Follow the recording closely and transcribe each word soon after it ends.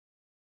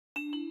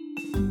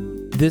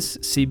This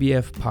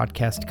CBF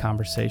podcast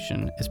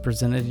conversation is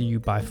presented to you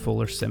by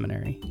Fuller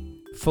Seminary.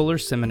 Fuller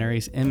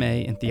Seminary's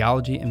MA in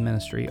Theology and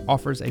Ministry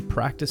offers a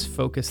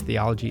practice-focused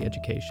theology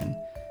education.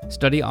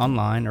 Study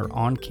online or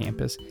on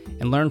campus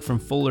and learn from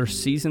Fuller's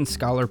seasoned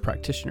scholar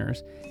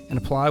practitioners and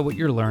apply what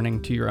you're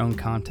learning to your own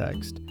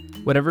context.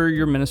 Whatever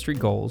your ministry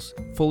goals,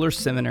 Fuller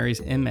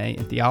Seminary's MA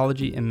in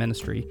Theology and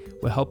Ministry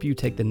will help you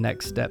take the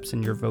next steps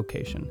in your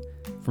vocation.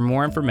 For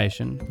more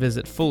information,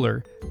 visit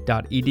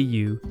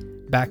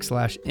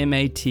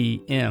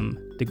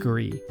fuller.edu/MATM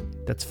degree.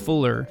 That's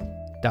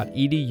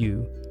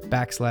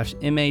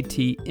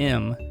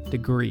fuller.edu/MATM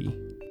degree.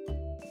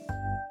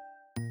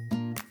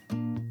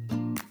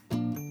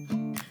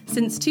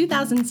 Since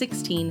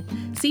 2016,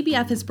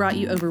 CBF has brought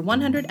you over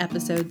 100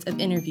 episodes of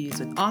interviews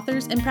with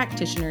authors and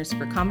practitioners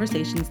for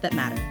conversations that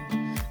matter.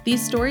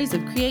 These stories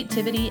of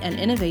creativity and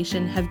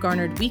innovation have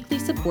garnered weekly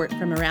support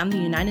from around the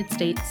United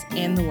States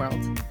and the world.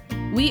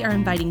 We are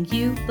inviting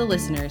you, the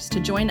listeners,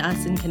 to join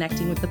us in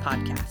connecting with the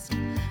podcast.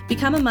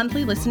 Become a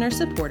monthly listener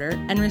supporter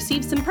and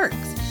receive some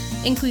perks,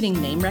 including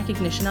name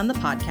recognition on the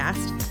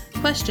podcast,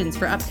 questions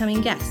for upcoming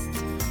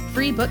guests,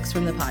 free books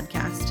from the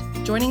podcast,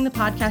 joining the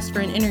podcast for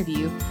an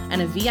interview,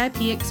 and a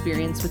VIP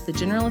experience with the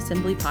General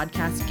Assembly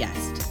podcast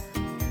guest.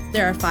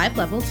 There are 5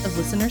 levels of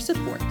listener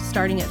support,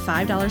 starting at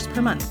 $5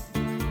 per month.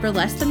 For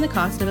less than the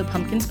cost of a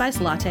pumpkin spice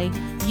latte,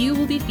 you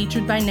will be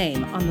featured by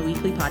name on the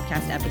weekly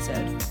podcast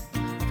episode.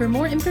 For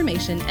more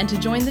information and to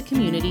join the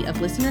community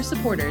of listener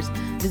supporters,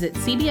 visit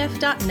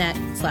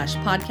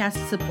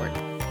cbf.net/podcast support.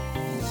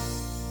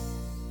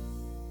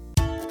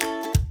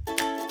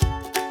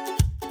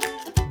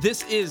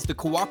 This is the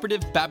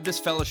Cooperative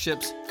Baptist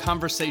Fellowship's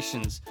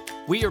Conversations.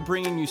 We are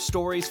bringing you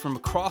stories from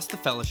across the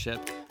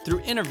fellowship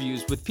through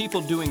interviews with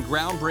people doing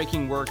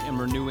groundbreaking work in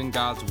renewing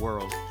God's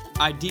world.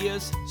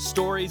 Ideas,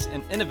 stories,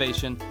 and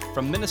innovation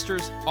from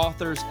ministers,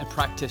 authors, and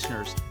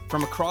practitioners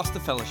from across the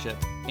fellowship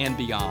and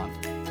beyond.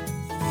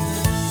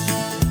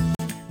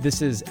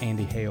 This is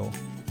Andy Hale.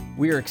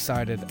 We are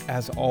excited,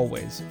 as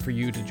always, for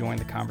you to join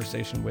the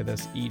conversation with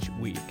us each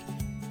week.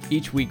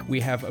 Each week, we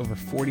have over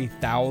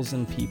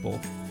 40,000 people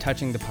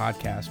touching the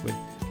podcast with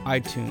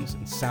iTunes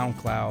and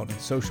SoundCloud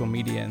and social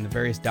media and the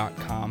various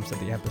 .coms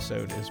that the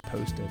episode is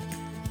posted.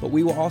 But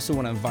we will also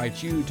want to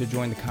invite you to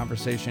join the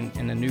conversation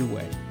in a new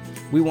way.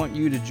 We want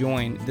you to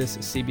join this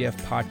CBF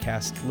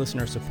podcast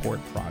listener support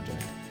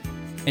project.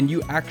 And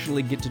you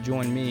actually get to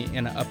join me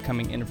in an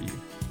upcoming interview.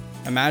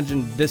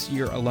 Imagine this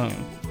year alone,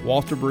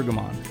 Walter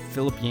Brueggemann,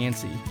 Philip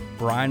Yancey,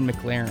 Brian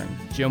McLaren,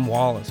 Jim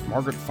Wallace,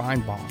 Margaret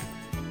Feinbaum,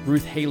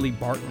 Ruth Haley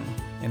Barton,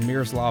 and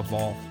Miroslav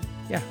Volf.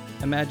 Yeah,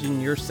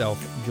 imagine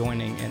yourself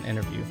joining an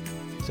interview.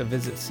 So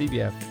visit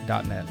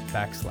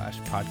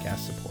cbf.net/podcast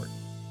support.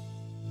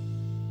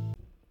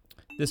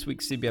 This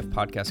week's CBF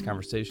podcast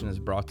conversation is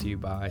brought to you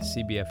by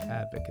CBF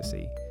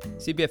Advocacy.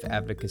 CBF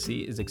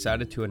Advocacy is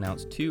excited to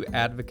announce 2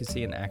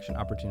 advocacy and action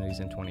opportunities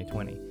in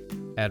 2020.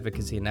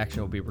 Advocacy in Action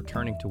will be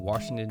returning to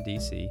Washington,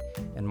 D.C.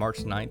 on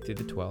March 9th through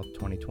the 12th,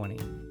 2020,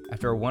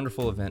 after a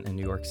wonderful event in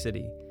New York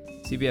City.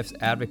 CBF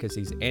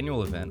Advocacy's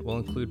annual event will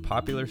include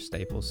popular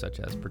staples such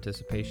as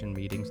participation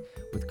meetings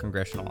with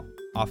congressional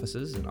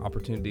offices and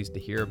opportunities to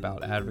hear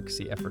about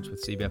advocacy efforts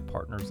with CBF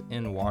partners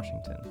in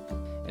Washington.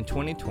 In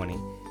 2020,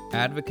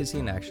 Advocacy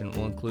in Action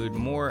will include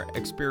more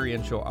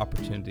experiential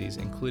opportunities,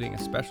 including a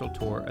special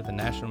tour of the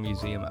National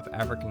Museum of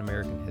African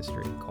American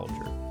History and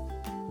Culture.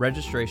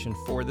 Registration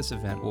for this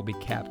event will be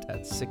capped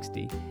at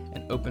 60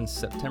 and opens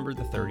September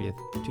the 30th,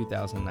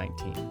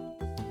 2019.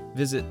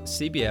 Visit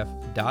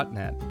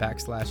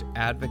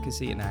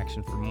cbf.net/advocacy in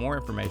action for more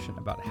information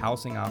about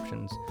housing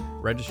options,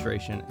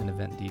 registration, and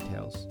event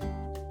details.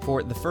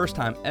 For the first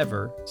time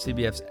ever,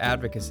 CBF's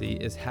Advocacy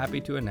is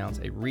happy to announce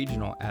a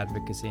regional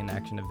Advocacy in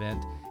Action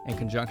event in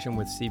conjunction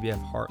with CBF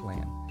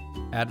Heartland.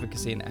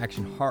 Advocacy in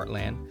Action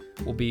Heartland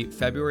will be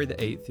February the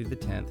 8th through the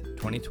 10th,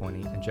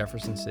 2020 in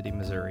Jefferson City,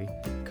 Missouri,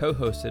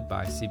 co-hosted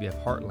by CBF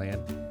Heartland,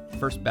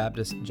 First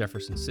Baptist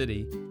Jefferson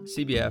City,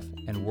 CBF,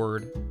 and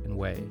Word and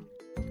Way.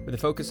 With a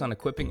focus on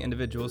equipping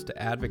individuals to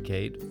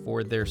advocate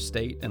for their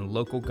state and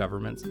local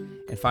governments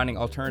and finding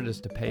alternatives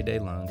to payday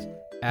loans,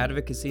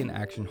 Advocacy in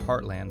Action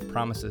Heartland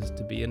promises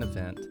to be an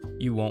event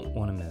you won't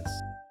want to miss.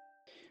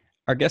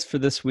 Our guest for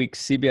this week's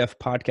CBF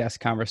podcast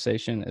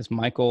conversation is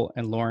Michael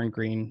and Lauren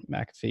Green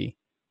McAfee.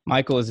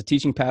 Michael is a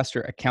teaching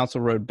pastor at Council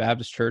Road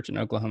Baptist Church in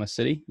Oklahoma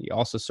City. He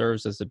also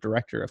serves as the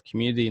director of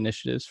community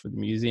initiatives for the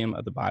Museum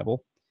of the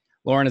Bible.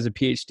 Lauren is a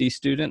PhD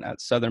student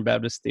at Southern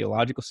Baptist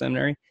Theological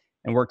Seminary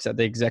and works at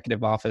the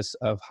executive office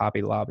of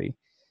Hobby Lobby.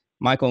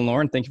 Michael and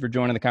Lauren, thank you for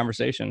joining the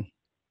conversation.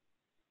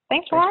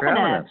 Thanks for having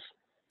us.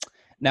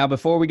 Now,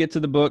 before we get to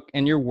the book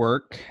and your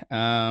work,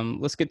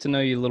 let's get to know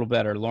you a little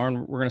better.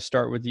 Lauren, we're going to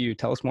start with you.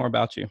 Tell us more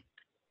about you.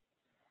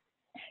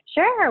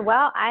 Sure.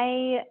 Well,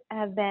 I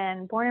have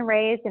been born and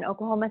raised in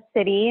Oklahoma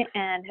City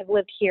and have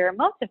lived here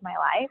most of my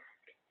life.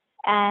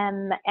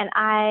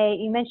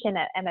 You mentioned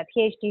that I'm a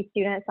PhD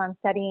student, so I'm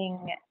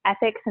studying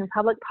ethics and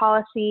public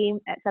policy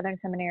at Southern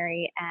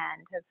Seminary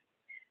and have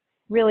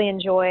really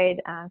enjoyed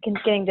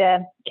getting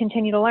to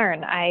continue to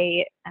learn.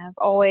 I have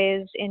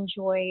always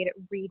enjoyed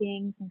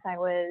reading since I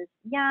was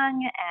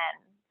young,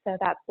 and so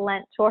that's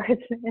lent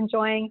towards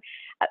enjoying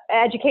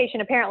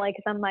education, apparently,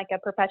 because I'm like a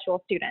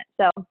perpetual student.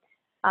 So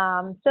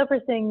still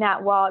pursuing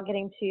that while I've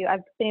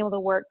been able to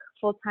work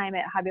full-time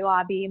at Hobby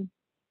Lobby.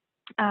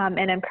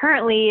 And I'm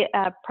currently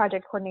a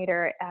project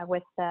coordinator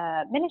with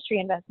the Ministry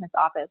Investments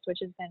Office, which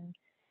has been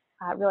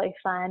really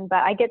fun.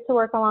 But I get to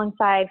work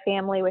alongside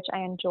family, which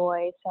I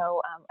enjoy.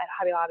 So at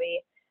Hobby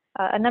Lobby,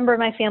 a number of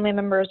my family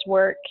members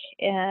work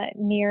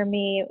near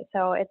me.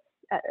 So it's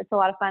a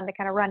lot of fun to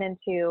kind of run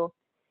into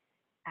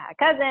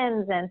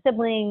cousins and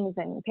siblings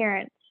and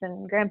parents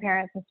and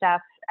grandparents and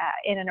stuff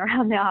in and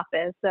around the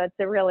office. So it's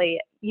a really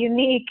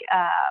unique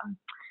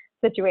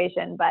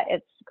situation, but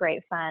it's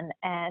great fun.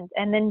 And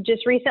then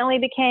just recently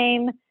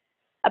became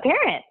a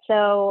parent.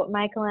 So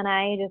Michael and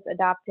I just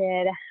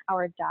adopted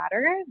our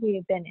daughter.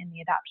 We've been in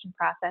the adoption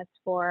process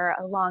for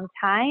a long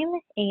time,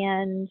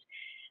 and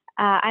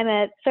I'm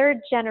a third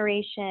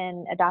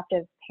generation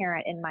adoptive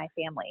parent in my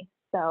family.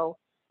 So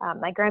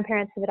my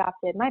grandparents have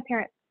adopted, my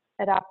parents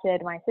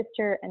adopted my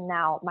sister, and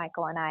now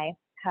Michael and I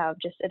have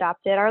just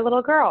adopted our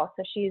little girl.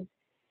 So she's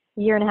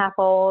a year and a half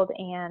old,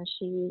 and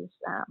she's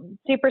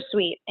super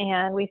sweet,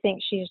 and we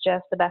think she's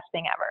just the best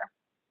thing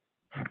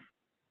ever.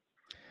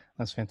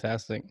 That's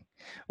fantastic.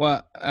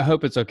 Well, I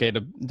hope it's okay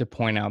to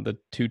point out the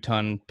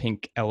 2-ton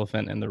pink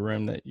elephant in the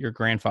room that your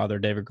grandfather,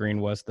 David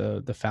Green, was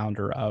the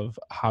founder of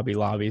Hobby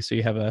Lobby. So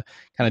you have a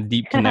kind of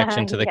deep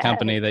connection to the Yes.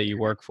 company that you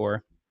work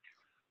for.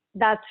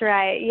 That's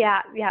right.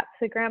 Yeah.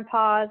 So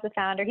Grandpa is the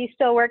founder. He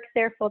still works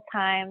there full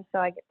time, so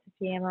I get to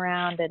see him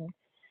around. And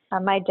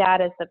my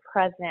dad is the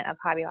president of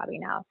Hobby Lobby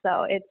now,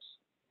 so it's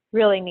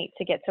really neat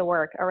to get to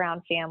work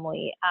around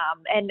family.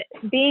 And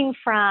being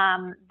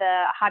from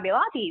the Hobby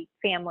Lobby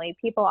family,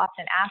 people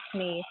often ask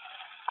me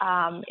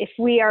if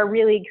we are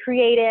really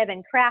creative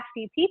and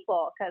crafty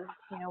people, because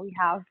we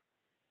have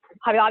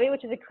Hobby Lobby,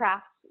 which is a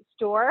craft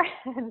store,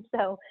 and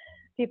so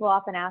people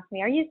often ask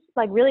me, "Are you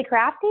like really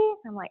crafty?"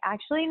 I'm like,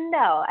 actually,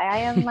 no. I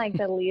am like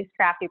the least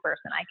crafty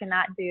person. I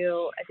cannot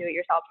do a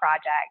do-it-yourself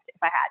project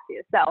if I had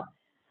to. So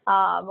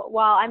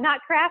while I'm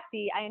not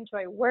crafty, I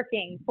enjoy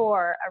working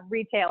for a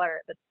retailer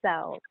that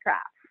sells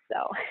crafts.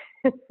 So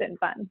it's been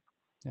fun.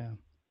 Yeah.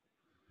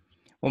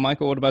 Well,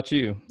 Michael, what about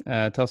you?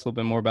 Tell us a little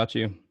bit more about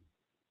you.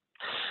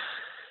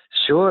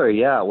 Sure.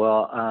 Yeah.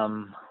 Well,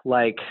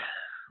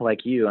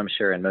 like you, I'm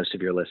sure, and most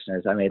of your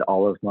listeners, I made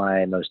all of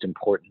my most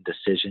important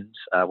decisions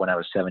when I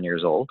was 7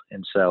 years old.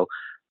 And so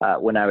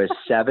when I was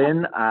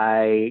 7,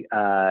 I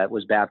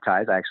was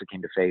baptized. I actually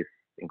came to faith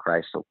in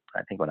Christ,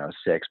 I think when I was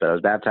 6, but I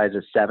was baptized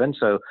at 7.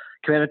 So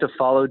committed to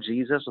follow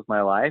Jesus with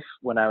my life.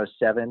 When I was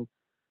 7,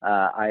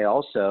 I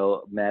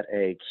also met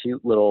a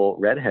cute little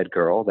redhead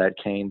girl that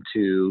came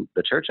to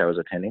the church I was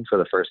attending for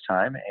the first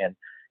time and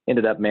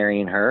ended up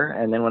marrying her.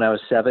 And then when I was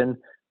 7,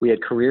 we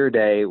had career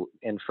day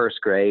in first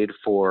grade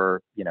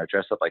for,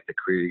 dress up like the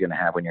career you're going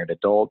to have when you're an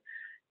adult.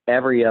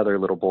 Every other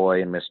little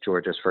boy in Miss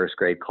Georgia's first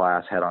grade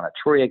class had on a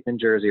Troy Aikman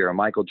jersey or a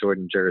Michael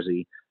Jordan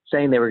jersey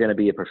saying they were going to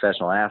be a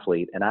professional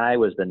athlete. And I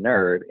was the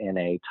nerd in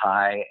a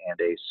tie and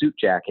a suit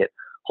jacket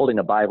holding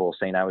a Bible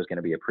saying I was going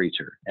to be a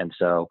preacher. And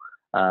so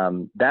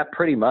that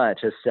pretty much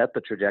has set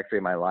the trajectory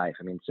of my life.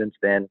 I mean, since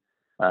then,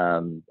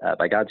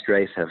 by God's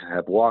grace,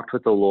 have walked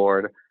with the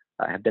Lord.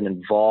 I have been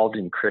involved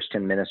in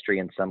Christian ministry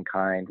in some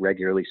kind,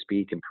 regularly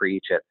speak and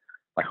preach at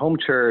my home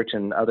church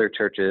and other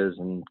churches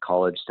and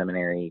college,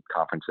 seminary,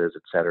 conferences,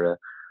 etc.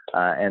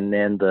 And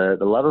then the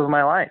love of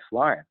my life,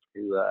 Lauren,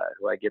 who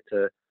I get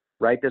to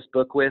write this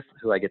book with,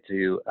 who I get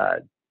to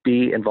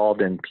be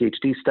involved in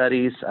PhD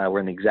studies. We're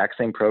in the exact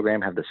same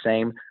program, have the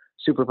same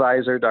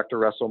supervisor, Dr.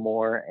 Russell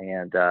Moore,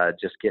 and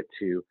just get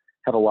to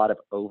have a lot of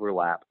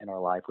overlap in our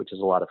life, which is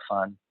a lot of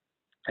fun,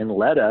 and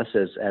led us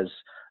as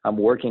I'm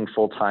working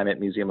full-time at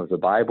Museum of the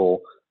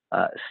Bible,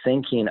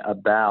 thinking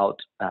about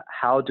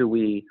how do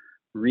we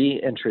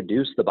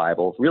reintroduce the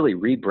Bible, really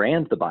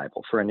rebrand the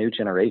Bible for a new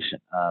generation.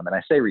 And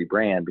I say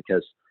rebrand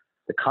because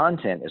the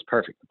content is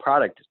perfect. The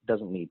product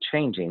doesn't need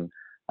changing,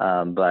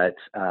 but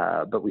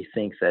we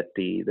think that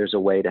there's a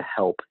way to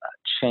help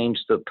change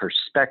the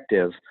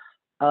perspective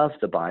of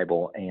the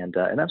Bible, and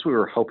that's what we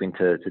were hoping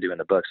to do in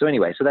the book. So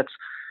anyway, so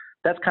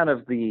that's kind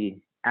of the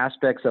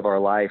aspects of our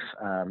life,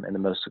 and the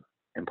most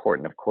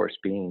important, of course,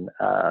 being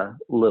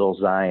little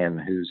Zion,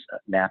 who's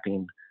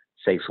napping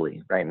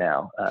safely right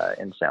now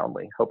and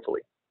soundly,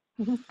 hopefully.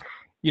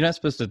 You're not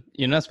supposed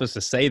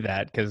to say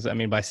that, because I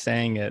mean, by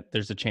saying it,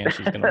 there's a chance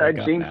she's going to wake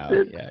up now.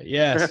 Yeah.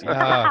 Yes. Oh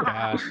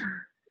gosh.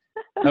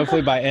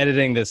 Hopefully, by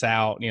editing this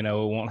out, it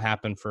won't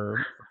happen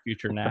for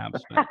future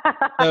naps. But,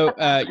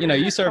 so,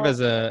 you serve as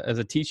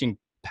a teaching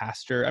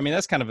pastor. I mean,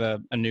 that's kind of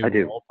a new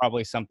role,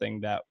 probably something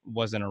that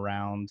wasn't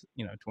around,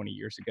 20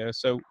 years ago.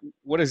 So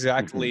what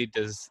exactly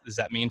does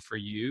that mean for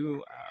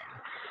you?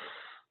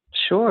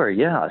 Sure.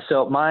 Yeah.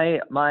 So I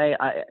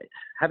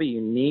have a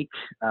unique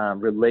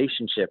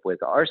relationship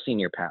with our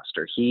senior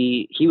pastor.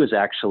 He was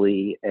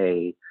actually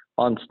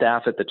on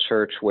staff at the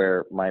church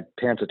where my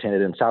parents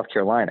attended in South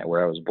Carolina,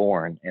 where I was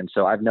born. And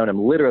so I've known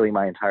him literally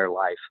my entire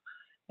life.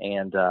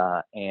 And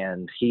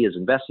he is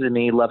invested in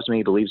me, loves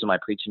me, believes in my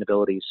preaching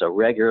ability. So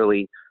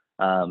regularly,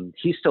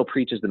 he still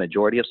preaches the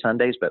majority of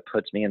Sundays, but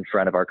puts me in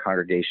front of our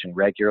congregation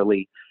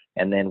regularly.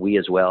 And then we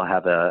as well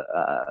have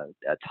a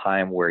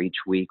time where each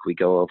week we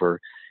go over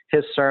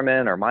his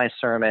sermon or my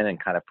sermon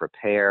and kind of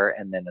prepare.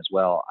 And then as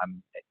well,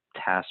 I'm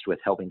tasked with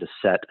helping to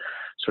set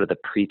sort of the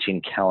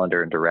preaching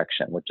calendar and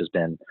direction, which has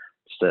been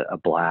just a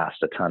blast,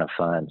 a ton of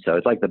fun. So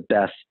it's like the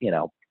best,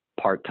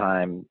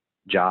 part-time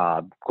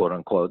job, quote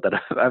unquote, that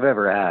I've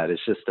ever had.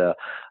 It's just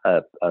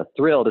a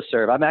thrill to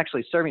serve. I'm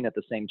actually serving at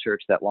the same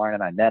church that Lauren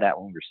and I met at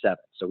when we were 7.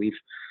 So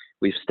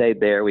we've stayed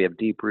there. We have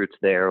deep roots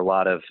there, a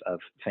lot of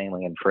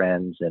family and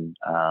friends. And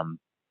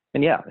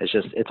yeah,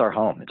 it's our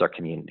home. It's our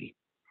community.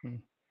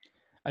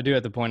 I do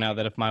have to point out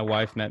that if my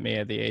wife met me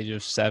at the age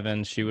of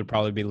 7, she would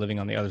probably be living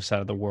on the other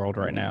side of the world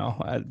right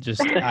now.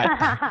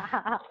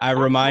 I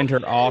remind her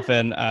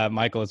often,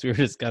 Michael, as we were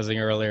discussing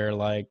earlier,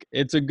 like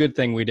it's a good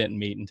thing we didn't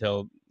meet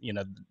until,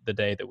 the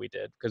day that we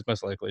did, because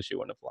most likely she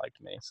wouldn't have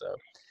liked me. So,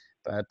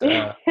 but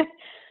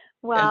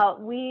well,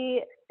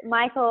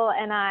 Michael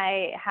and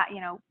I,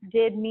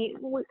 did meet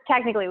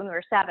technically when we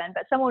were 7,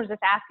 but someone was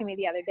just asking me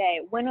the other day,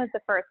 when was the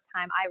first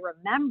time I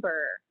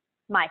remember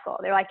Michael?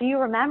 They're like, do you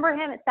remember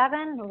him at 7?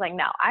 I was like,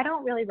 no, I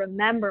don't really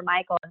remember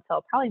Michael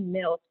until probably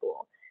middle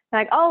school.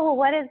 They're like, oh,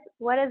 well,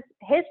 what is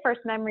his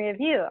first memory of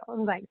you? I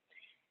was like,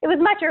 it was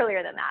much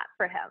earlier than that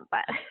for him,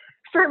 but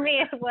for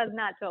me, it was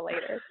not till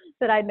later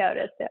that I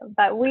noticed him.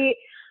 But we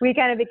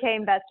kind of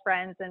became best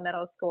friends in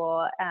middle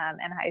school and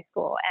high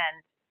school.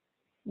 And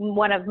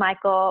one of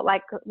Michael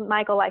likes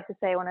to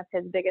say, one of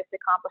his biggest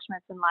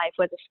accomplishments in life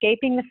was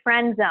escaping the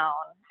friend zone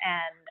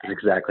and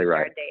exactly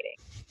right. Dating.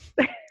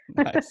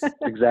 Nice.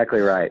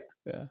 Exactly right.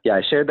 Yeah,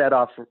 I shared that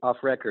off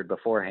record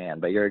beforehand,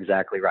 but you're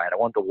exactly right. I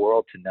want the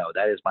world to know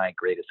that is my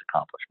greatest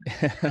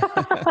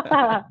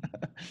accomplishment.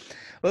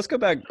 Let's go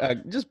back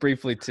just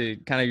briefly to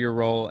kind of your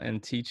role in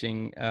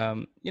teaching,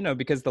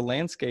 because the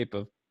landscape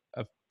of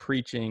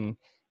preaching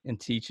and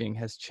teaching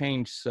has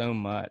changed so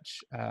much.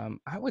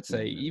 I would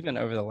say even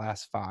over the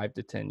last 5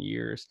 to 10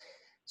 years.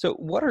 So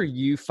what are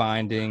you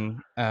finding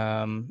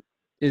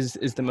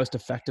is the most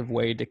effective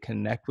way to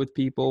connect with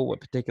people?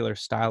 What particular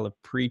style of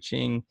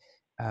preaching,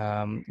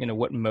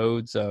 what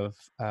modes of,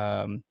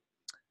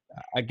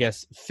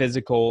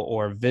 physical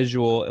or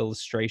visual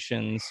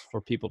illustrations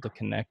for people to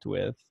connect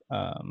with?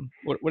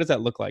 What does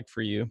that look like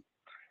for you?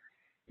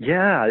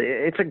 Yeah,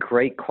 it's a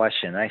great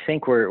question. I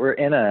think we're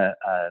in a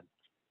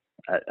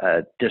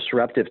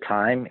disruptive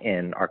time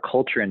in our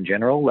culture in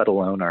general, let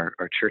alone our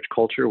church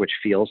culture, which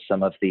feels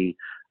some of the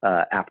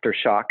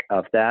aftershock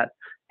of that.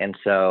 And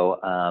so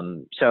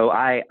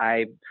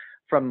I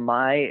from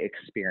my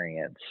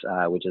experience,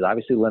 which is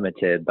obviously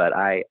limited, but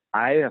I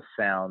have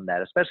found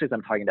that, especially as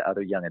I'm talking to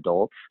other young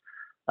adults,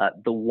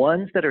 the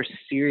ones that are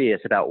serious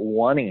about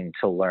wanting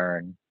to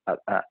learn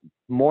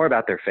more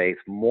about their faith,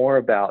 more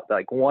about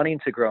like wanting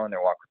to grow in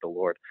their walk with the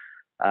Lord,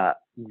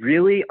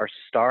 really are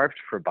starved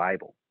for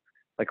Bible.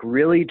 Like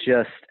really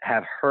just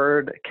have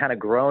heard, kind of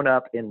grown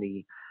up in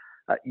the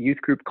youth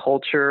group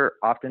culture,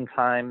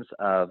 oftentimes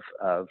of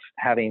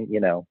having,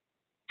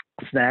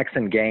 snacks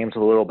and games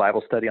with a little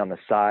Bible study on the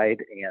side.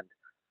 And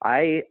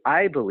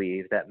I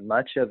believe that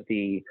much of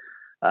the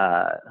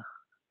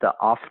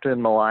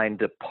often maligned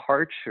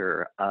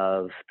departure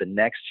of the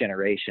next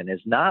generation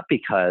is not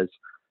because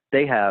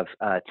they have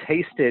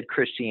tasted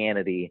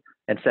Christianity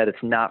and said it's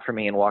not for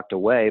me and walked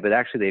away, but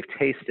actually they've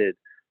tasted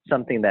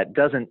something that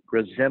doesn't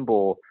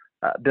resemble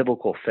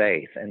biblical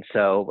faith. And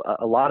so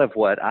a lot of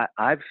what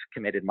I've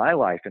committed my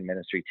life in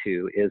ministry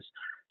to is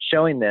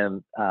showing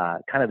them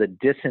kind of the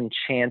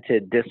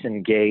disenchanted,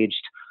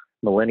 disengaged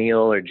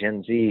millennial or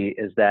Gen Z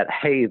is that,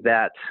 hey,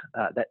 that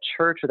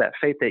church or that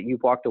faith that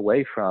you've walked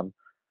away from,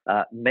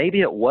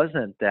 maybe it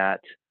wasn't that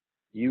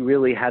you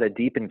really had a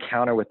deep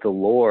encounter with the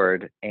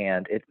Lord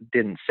and it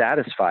didn't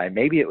satisfy.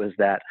 Maybe it was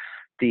that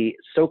the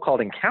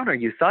so-called encounter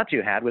you thought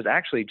you had was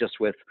actually just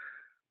with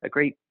a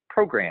great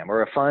program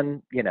or a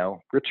fun,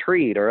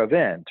 retreat or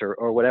event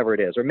or whatever it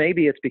is. Or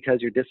maybe it's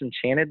because you're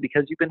disenchanted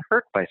because you've been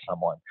hurt by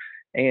someone.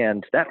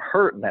 And that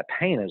hurt and that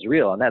pain is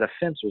real and that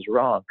offense was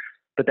wrong.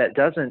 But that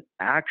doesn't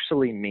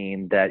actually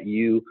mean that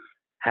you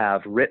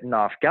have written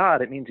off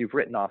God. It means you've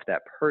written off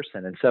that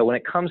person. And so when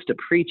it comes to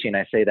preaching,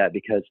 I say that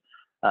because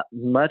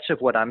much of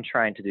what I'm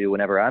trying to do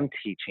whenever I'm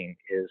teaching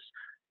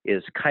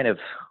is kind of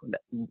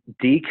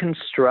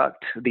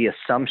deconstruct the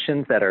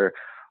assumptions that are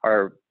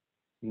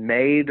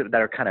made,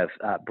 that are kind of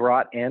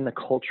brought in, the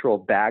cultural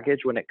baggage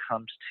when it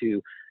comes to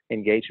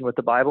engaging with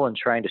the Bible and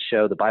trying to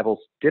show the Bible's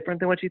different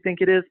than what you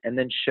think it is, and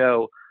then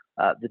show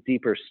the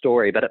deeper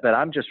story. But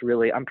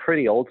I'm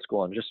pretty old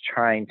school. I'm just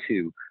trying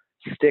to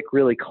stick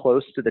really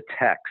close to the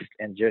text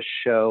and just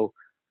show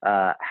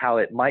how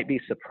it might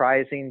be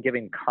surprising,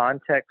 giving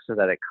context so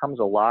that it comes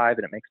alive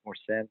and it makes more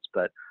sense.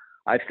 But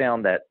I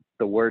found that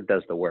the Word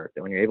does the work,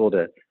 that when you're able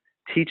to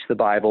teach the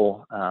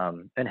Bible,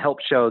 and help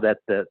show that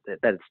that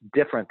it's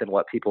different than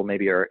what people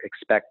maybe are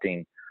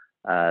expecting,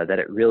 that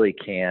it really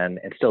can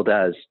and still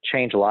does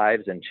change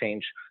lives and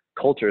change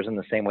cultures in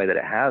the same way that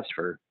it has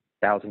for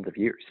thousands of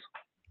years.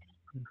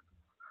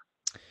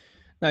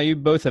 Now, you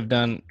both have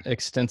done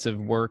extensive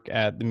work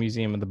at the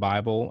Museum of the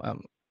Bible.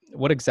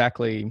 What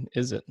exactly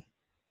is it?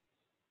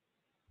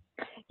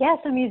 Yeah,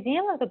 so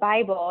Museum of the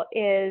Bible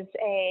is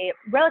a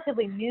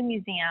relatively new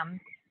museum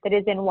that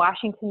is in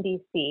Washington,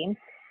 D.C.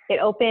 It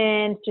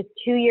opened just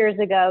 2 years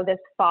ago this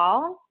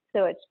fall,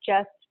 so it's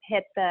just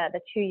hit the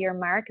 2-year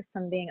mark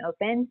from being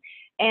open.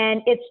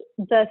 And it's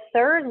the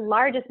third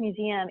largest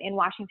museum in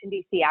Washington,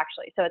 D.C.,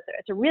 actually. So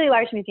it's a really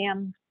large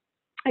museum.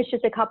 It's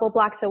just a couple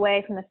blocks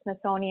away from the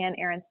Smithsonian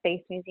Air and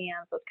Space Museum,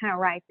 so it's kind of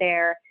right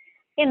there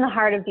in the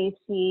heart of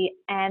D.C.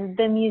 And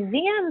the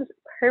museum's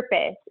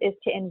purpose is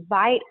to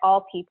invite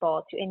all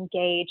people to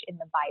engage in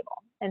the Bible.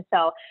 And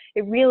so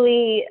it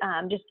really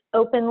just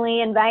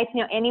openly invites,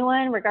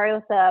 anyone,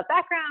 regardless of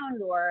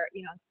background or,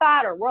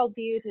 thought or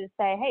worldview, to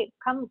say, hey,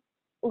 come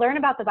learn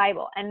about the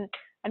Bible. And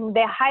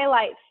they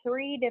highlight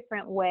 3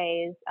 different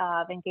ways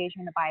of engaging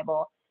in the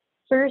Bible.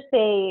 First,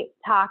 they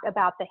talk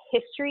about the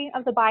history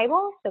of the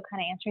Bible, so kind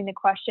of answering the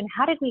question,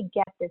 how did we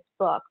get this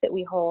book that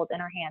we hold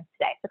in our hands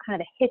today? So kind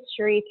of the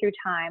history through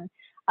time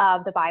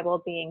of the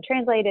Bible being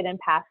translated and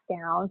passed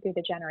down through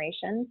the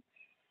generations.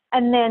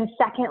 And then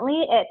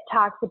secondly, it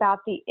talks about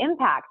the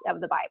impact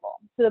of the Bible.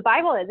 So the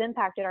Bible has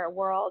impacted our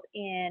world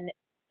in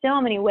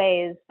so many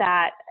ways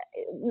that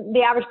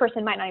the average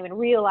person might not even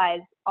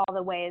realize all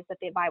the ways that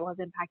the Bible has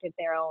impacted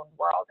their own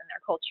world and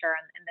their culture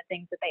and the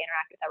things that they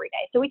interact with every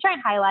day. So we try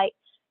and highlight,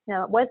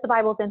 what's the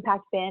Bible's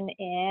impact been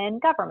in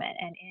government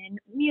and in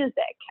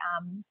music.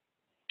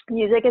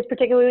 Music is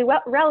particularly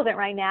relevant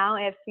right now.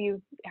 If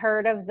you've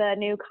heard of the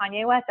new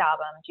Kanye West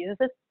album, Jesus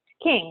is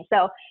King.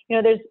 So,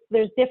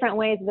 there's different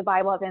ways the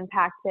Bible has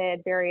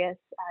impacted various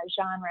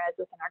genres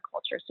within our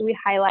culture. So we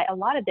highlight a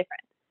lot of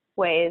different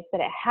ways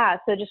that it has.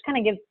 So just kind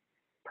of give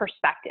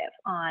perspective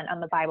on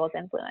the Bible's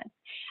influence.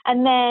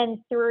 And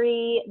then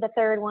the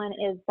third one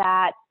is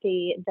that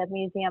the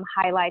museum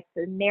highlights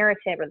the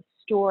narrative or the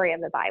story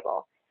of the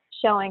Bible,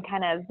 showing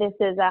kind of this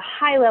is a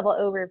high-level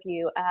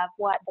overview of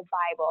what the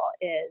Bible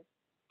is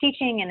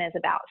teaching and is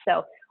about.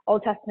 So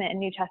Old Testament and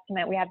New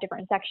Testament, we have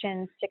different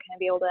sections to kind of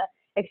be able to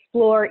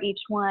explore each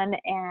one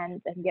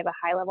and give a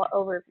high-level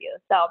overview.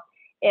 So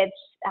it's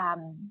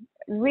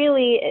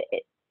really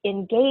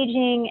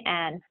engaging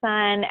and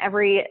fun.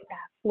 Every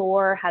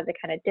floor has a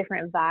kind of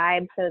different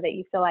vibe so that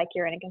you feel like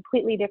you're in a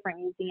completely different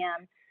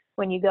museum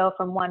when you go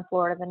from one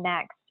floor to the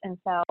next. And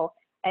so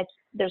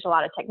there's a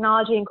lot of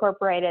technology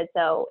incorporated.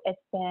 So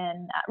it's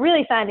been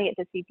really fun to get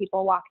to see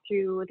people walk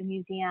through the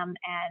museum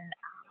and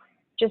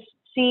just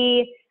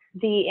see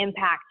the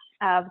impact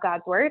of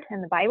God's Word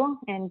and the Bible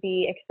and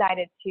be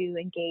excited to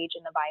engage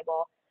in the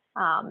Bible,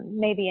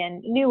 maybe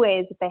in new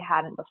ways that they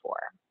hadn't before.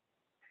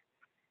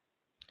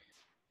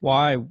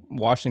 Why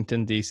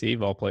Washington, D.C.,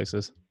 of all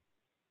places?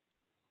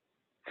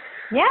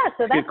 Yeah,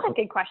 so that's a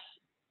good question.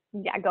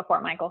 Yeah, go for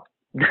it, Michael.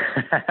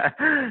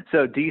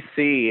 So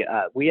DC,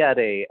 we had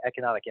a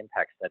economic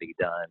impact study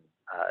done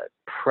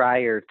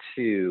prior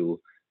to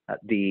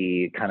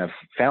the kind of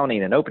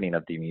founding and opening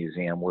of the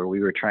museum, where we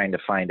were trying to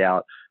find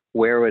out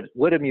where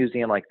would a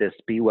museum like this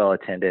be well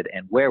attended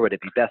and where would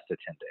it be best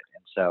attended.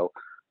 And so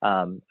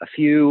a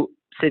few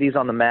cities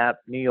on the map,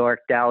 New York,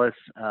 Dallas,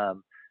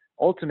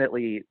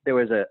 ultimately there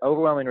was an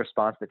overwhelming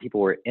response that people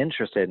were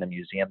interested in a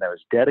museum that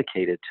was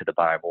dedicated to the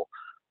Bible,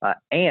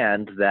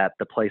 and that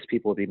the place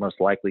people would be most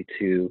likely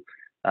to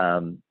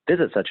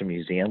visit such a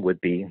museum would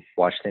be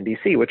Washington,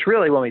 D.C., which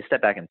really, when we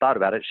step back and thought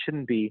about it,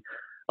 shouldn't be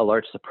a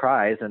large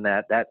surprise, and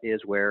that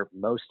is where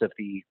most of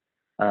the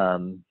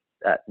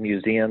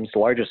museums, the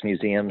largest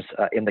museums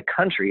in the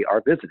country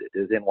are visited,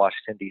 is in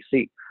Washington,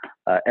 D.C.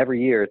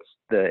 Every year, it's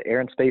the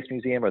Air and Space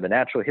Museum or the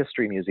Natural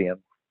History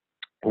Museum.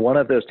 One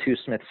of those 2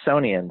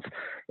 Smithsonians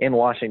in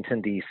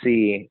Washington,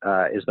 D.C.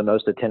 Is the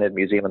most attended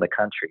museum in the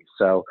country.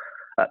 So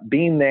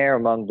being there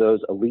among those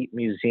elite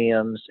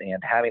museums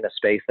and having a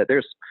space that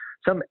there's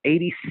some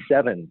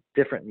 87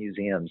 different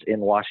museums in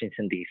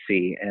Washington,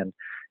 D.C., and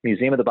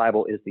Museum of the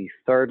Bible is the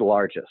 3rd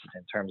largest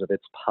in terms of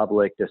its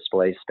public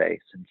display space.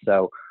 And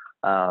so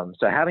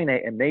having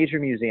a major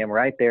museum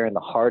right there in the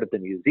heart of the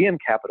museum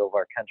capital of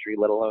our country,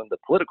 let alone the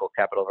political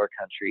capital of our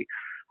country,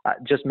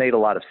 just made a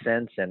lot of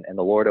sense. And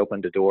the Lord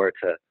opened a door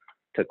to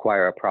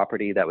acquire a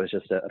property that was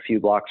just a few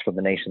blocks from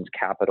the nation's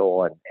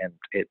capital. And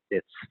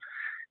it's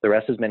the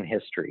rest has been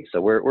history. So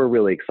we're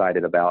really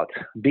excited about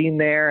being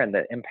there and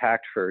the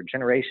impact for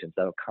generations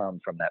that will come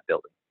from that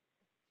building.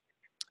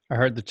 I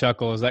heard the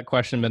chuckle. Has that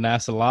question been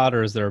asked a lot,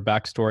 or is there a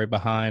backstory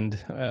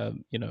behind,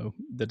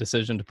 the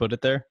decision to put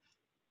it there?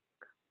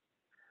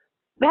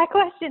 That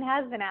question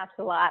has been asked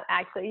a lot,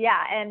 actually.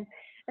 Yeah. And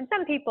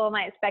some people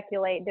might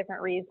speculate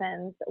different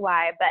reasons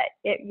why, but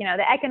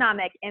the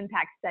economic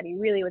impact study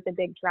really was a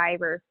big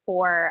driver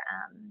for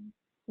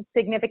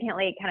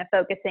significantly kind of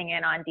focusing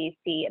in on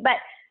DC. But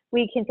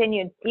we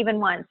continued, even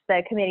once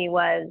the committee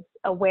was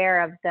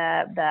aware of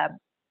the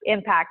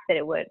impact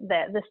that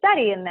the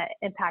study and the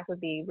impact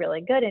would be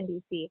really good in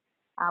DC.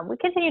 We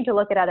continued to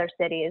look at other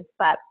cities,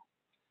 but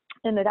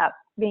ended up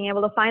being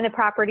able to find a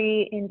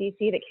property in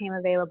DC that came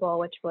available,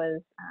 which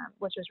was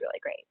really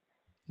great.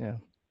 Yeah.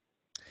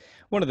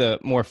 One of the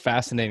more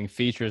fascinating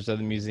features of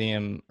the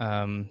museum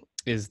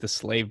is the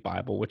slave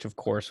Bible, which of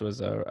course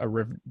was a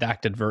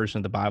redacted version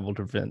of the Bible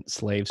to prevent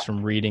slaves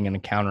from reading and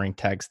encountering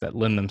texts that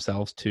lend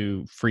themselves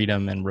to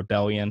freedom and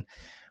rebellion.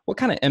 What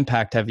kind of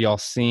impact have y'all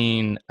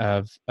seen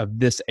of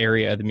this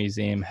area of the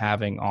museum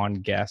having on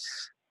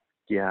guests?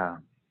 Yeah.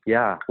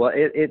 Well,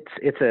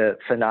 it's a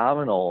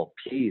phenomenal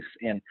piece,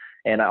 and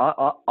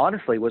I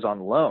honestly was on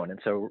loan, and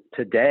so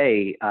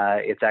today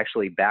it's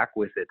actually back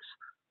with its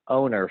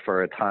owner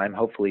for a time.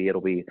 Hopefully,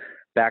 it'll be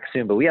back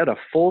soon. But we had a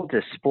full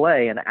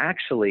display, and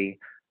actually,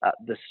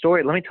 the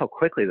story. Let me tell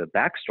quickly the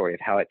backstory of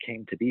how it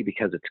came to be,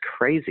 because it's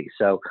crazy.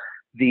 So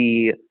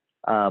we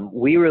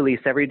release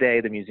every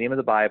day. The Museum of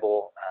the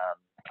Bible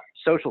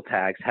social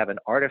tags have an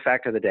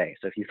artifact of the day.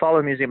 So if you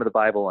follow Museum of the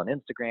Bible on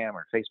Instagram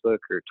or Facebook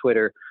or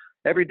Twitter,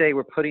 every day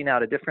we're putting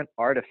out a different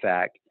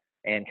artifact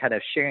and kind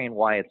of sharing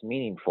why it's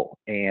meaningful.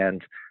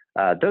 And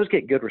those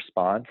get good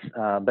response.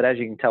 But as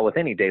you can tell with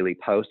any daily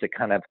post, it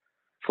kind of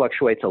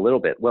fluctuates a little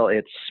bit. Well,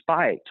 it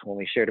spiked when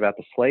we shared about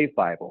the slave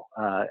Bible,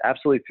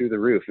 absolutely through the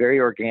roof, very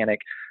organic,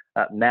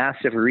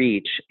 massive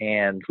reach.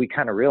 And we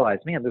kind of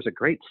realized, man, there's a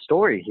great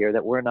story here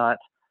that we're not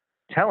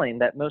telling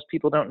that most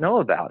people don't know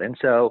about. And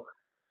so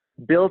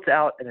built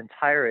out an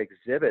entire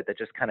exhibit that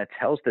just kind of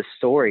tells the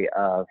story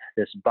of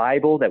this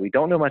Bible that we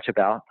don't know much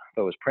about,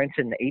 but was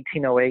printed in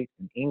 1808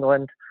 in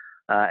England.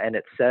 And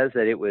it says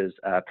that it was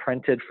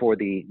printed for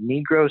the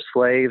Negro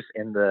slaves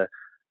in the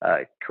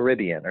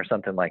Caribbean or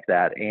something like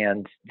that.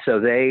 And so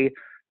they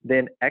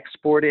then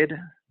exported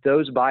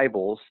those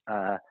Bibles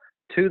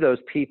to those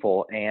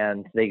people,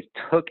 and they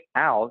took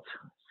out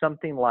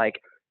something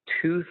like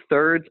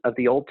 2/3 of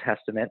the Old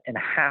Testament and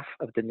half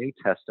of the New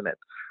Testament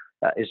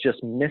is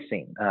just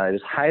missing. It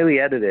was highly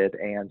edited,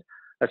 and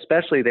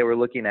especially they were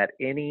looking at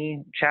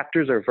any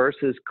chapters or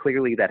verses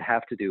clearly that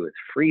have to do with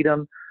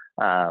freedom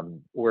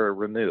were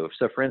removed.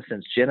 So for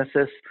instance,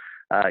 Genesis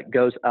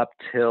goes up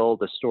till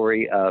the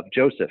story of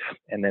Joseph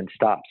and then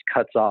stops,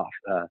 cuts off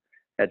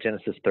at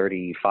Genesis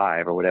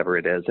 35 or whatever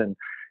it is.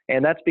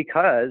 And that's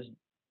because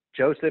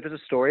Joseph is a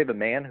story of a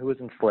man who was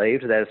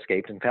enslaved that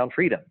escaped and found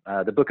freedom.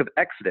 The book of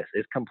Exodus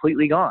is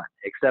completely gone,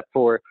 except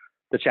for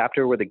the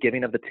chapter where the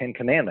giving of the 10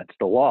 Commandments,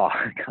 the law,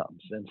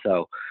 comes. And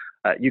so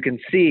you can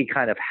see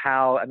kind of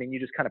how, I mean,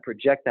 you just kind of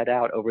project that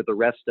out over the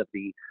rest of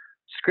the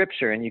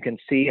scripture, and you can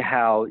see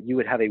how you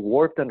would have a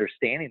warped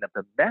understanding of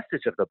the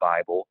message of the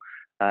Bible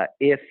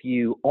if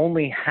you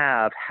only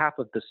have half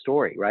of the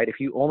story, right? If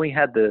you only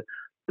had the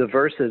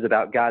verses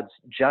about God's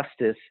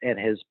justice and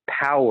his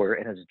power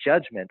and his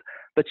judgment,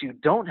 but you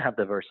don't have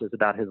the verses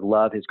about his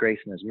love, his grace,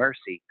 and his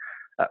mercy,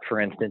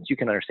 for instance, you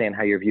can understand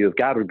how your view of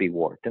God would be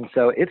warped. And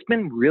so it's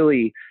been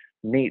really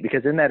neat,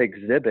 because in that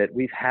exhibit,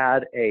 we've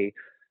had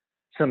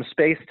some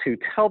space to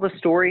tell the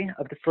story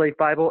of the slave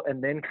Bible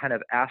and then kind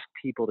of ask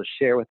people to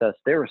share with us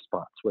their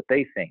response, what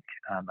they think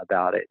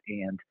about it.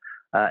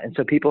 And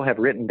so people have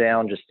written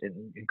down just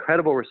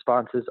incredible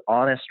responses,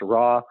 honest,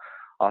 raw,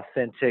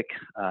 authentic,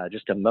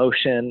 just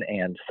emotion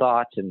and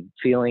thoughts and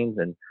feelings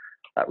and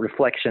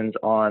reflections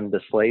on the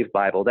slave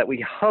Bible that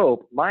we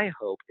hope, my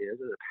hope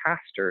is as a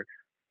pastor,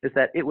 is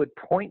that it would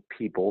point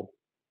people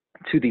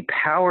to the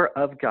power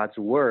of God's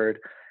word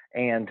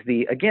and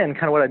again,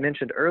 kind of what I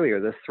mentioned earlier,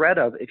 the threat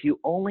of, if you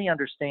only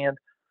understand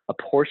a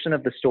portion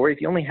of the story,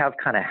 if you only have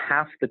kind of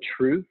half the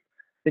truth,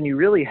 then you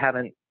really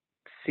haven't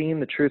seen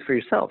the truth for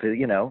yourself.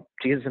 You know,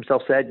 Jesus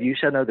himself said, "You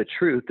shall know the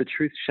truth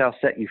shall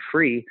set you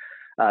free."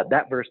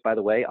 That verse, by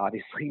the way,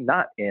 obviously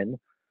not in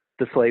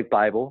the slave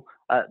Bible.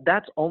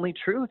 That's only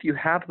true if you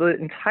have the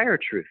entire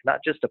truth, not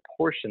just a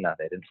portion of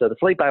it. And so the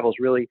slave Bible is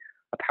really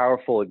a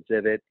powerful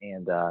exhibit,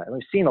 and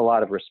we've seen a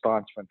lot of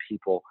response from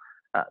people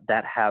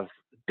that have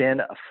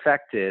been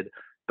affected,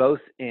 both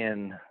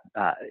in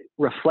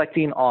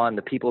reflecting on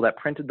the people that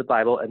printed the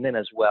Bible, and then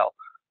as well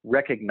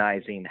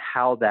recognizing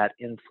how that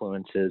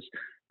influences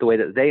the way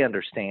that they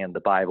understand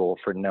the Bible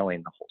for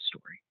knowing the whole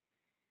story.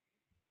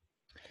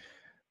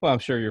 Well, I'm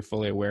sure you're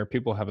fully aware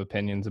people have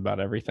opinions about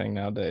everything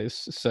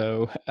nowadays.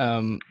 So,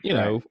 you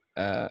know,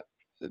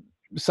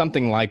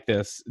 something like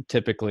this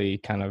typically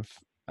kind of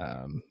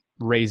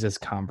raises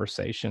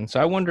conversation. So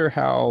I wonder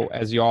how,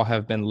 as y'all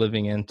have been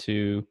living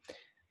into,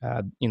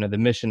 you know, the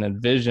mission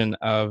and vision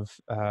of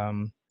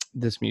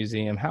this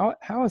museum, how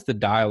has the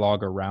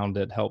dialogue around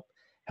it help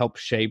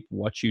shape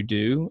what you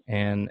do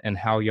and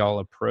how y'all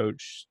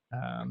approach,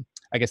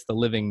 I guess, the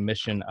living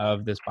mission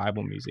of this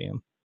Bible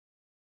museum?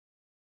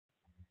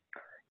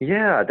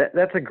 Yeah,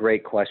 that's a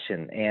great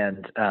question.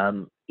 And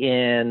the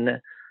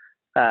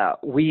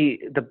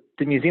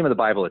Museum of the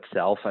Bible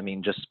itself, I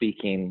mean, just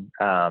speaking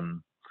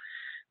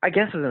I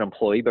guess as an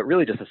employee, but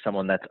really just as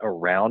someone that's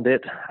around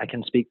it, I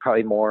can speak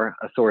probably more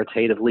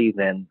authoritatively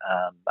than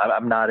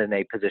I'm not in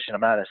a position.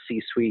 I'm not in a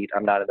C-suite.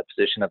 I'm not in a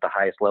position at the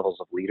highest levels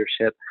of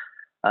leadership.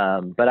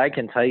 But I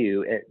can tell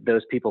you,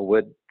 those people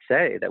would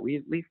say that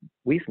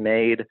we've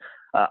made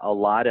a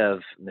lot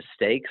of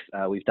mistakes.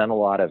 We've done a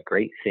lot of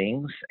great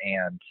things,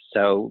 and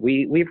so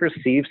we've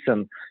received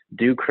some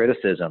due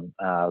criticism,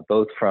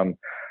 both from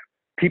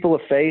people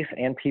of faith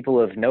and people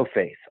of no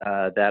faith,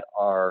 that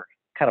are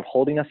kind of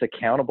holding us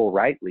accountable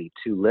rightly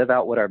to live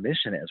out what our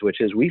mission is, which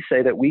is we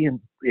say that we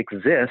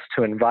exist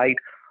to invite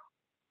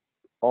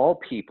all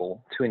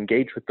people to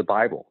engage with the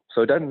Bible.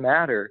 So it doesn't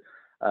matter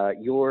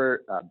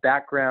your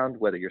background,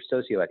 whether your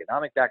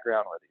socioeconomic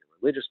background, whether your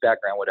religious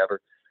background, whatever.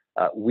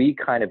 We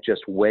kind of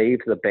just wave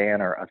the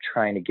banner of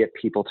trying to get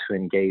people to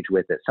engage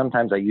with it.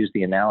 Sometimes I use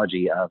the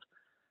analogy of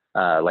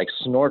like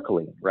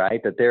snorkeling,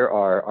 right? That there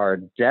are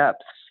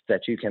depths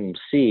that you can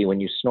see when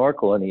you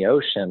snorkel in the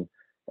ocean.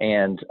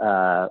 And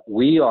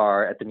we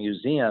are at the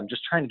museum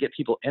just trying to get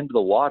people into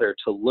the water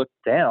to look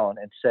down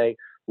and say,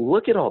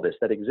 look at all this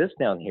that exists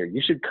down here.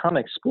 You should come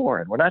explore.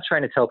 And we're not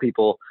trying to tell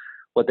people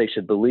what they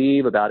should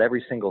believe about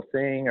every single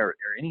thing or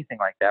anything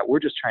like that. We're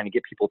just trying to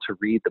get people to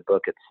read the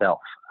book itself.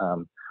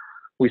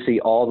 We see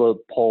all the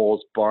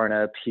polls,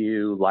 Barna,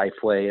 Pew,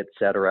 Lifeway, et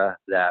cetera,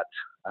 that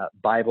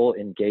Bible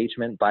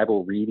engagement,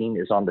 Bible reading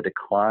is on the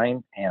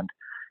decline. And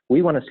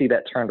we want to see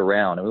that turned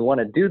around. And we want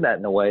to do that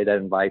in a way that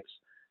invites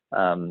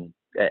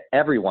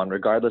everyone,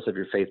 regardless of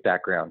your faith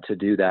background, to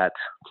do that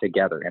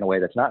together in a way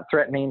that's not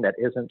threatening, that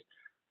isn't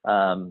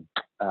kind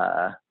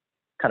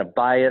of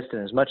biased,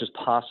 and as much as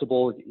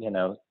possible,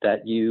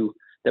 that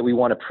we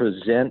want to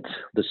present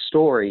the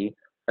story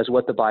as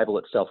what the Bible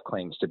itself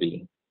claims to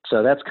be.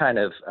 So that's kind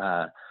of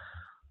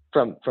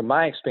from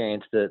my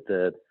experience,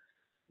 the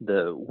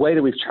way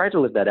that we've tried to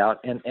live that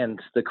out, and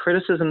the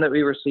criticism that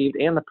we received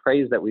and the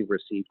praise that we've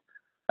received,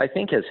 I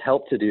think has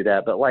helped to do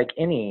that. But like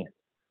any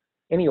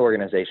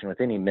organization with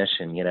any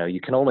mission,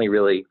 you can only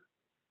really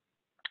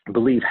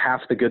believe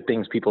half the good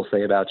things people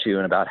say about you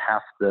and about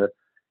half the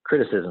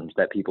criticisms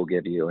that people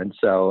give you. And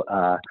so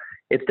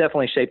it's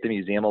definitely shaped the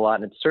museum a lot,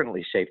 and it's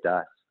certainly shaped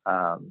us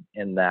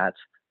in that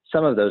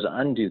some of those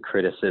undue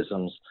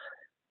criticisms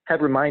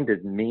have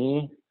reminded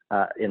me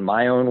in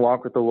my own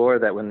walk with the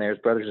Lord that when there's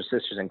brothers or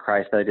sisters in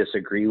Christ that I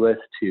disagree with,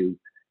 to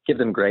give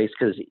them grace,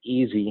 because it's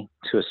easy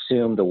to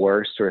assume the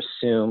worst or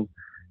assume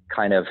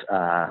kind of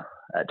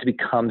to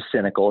become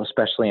cynical,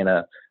 especially in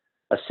a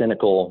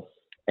cynical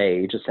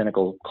age, a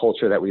cynical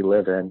culture that we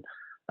live in.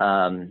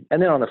 And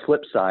then on the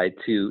flip side,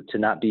 to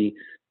not be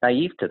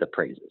naive to the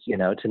praises,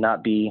 to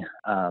not be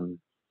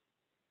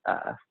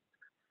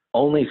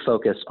only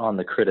focus on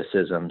the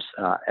criticisms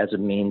as a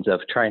means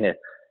of trying to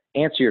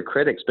answer your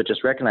critics, but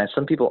just recognize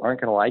some people aren't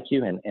going to like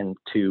you, and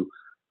to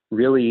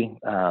really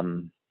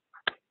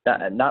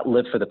not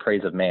live for the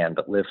praise of man,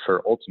 but live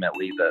for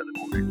ultimately the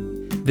glory.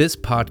 This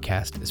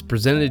podcast is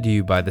presented to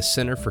you by the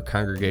Center for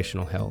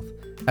Congregational Health.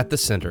 At the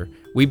Center,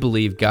 we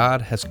believe God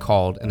has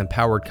called and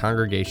empowered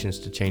congregations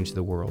to change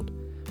the world.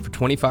 For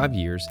 25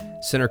 years,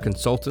 Center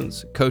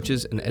consultants,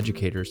 coaches, and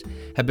educators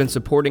have been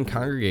supporting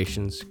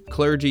congregations,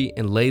 clergy,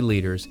 and lay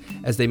leaders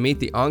as they meet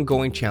the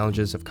ongoing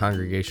challenges of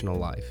congregational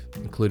life,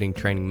 including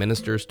training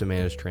ministers to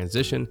manage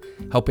transition,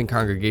 helping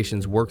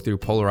congregations work through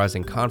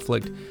polarizing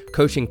conflict,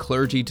 coaching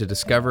clergy to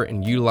discover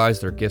and utilize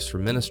their gifts for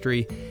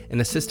ministry,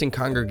 and assisting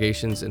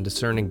congregations in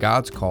discerning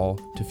God's call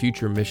to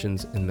future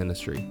missions and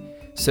ministry.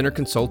 Center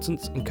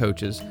consultants and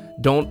coaches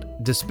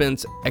don't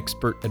dispense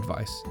expert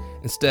advice.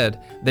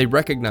 Instead, they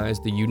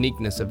recognize the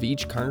uniqueness of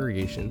each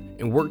congregation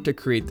and work to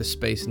create the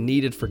space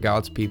needed for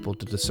God's people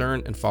to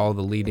discern and follow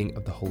the leading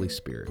of the Holy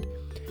Spirit.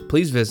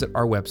 Please visit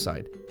our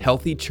website,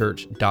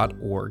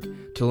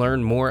 healthychurch.org, to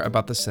learn more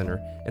about the Center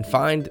and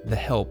find the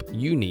help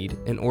you need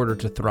in order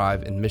to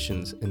thrive in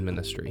missions and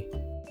ministry.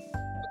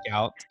 Look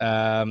out,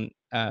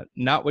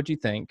 not what you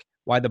think,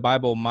 why the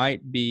Bible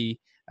might be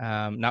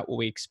not what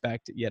we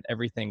expect, yet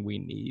everything we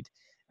need.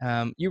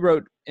 You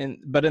wrote,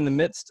 but in the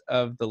midst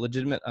of the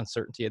legitimate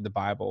uncertainty of the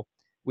Bible,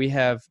 we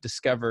have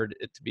discovered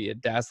it to be a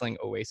dazzling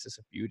oasis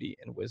of beauty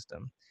and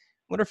wisdom.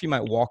 I wonder if you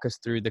might walk us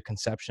through the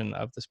conception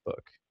of this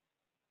book.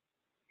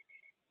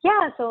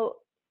 Yeah, so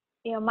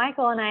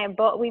Michael and I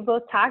we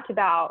both talked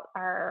about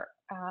our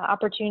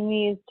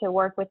opportunities to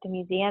work with the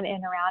museum in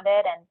and around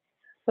it, and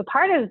so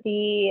part of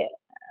the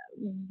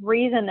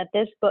reason that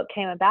this book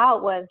came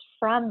about was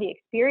from the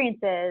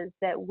experiences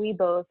that we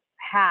both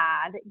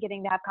had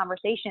getting to have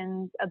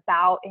conversations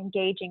about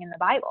engaging in the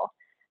Bible.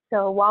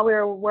 So while we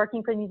were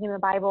working for the Museum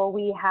of the Bible,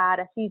 we had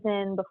a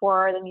season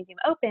before the museum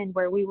opened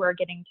where we were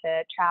getting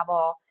to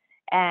travel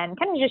and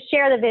kind of just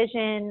share the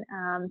vision,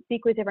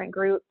 speak with different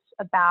groups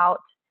about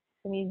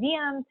the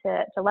museum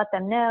to let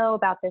them know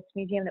about this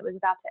museum that was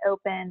about to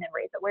open and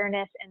raise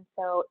awareness. And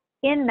so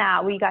in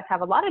that, we got to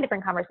have a lot of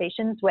different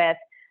conversations with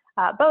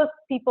both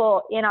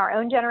people in our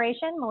own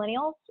generation,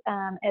 millennials,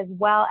 as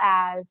well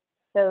as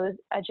those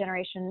a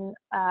generation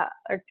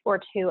or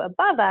two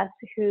above us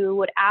who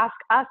would ask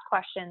us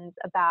questions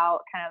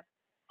about kind of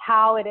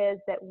how it is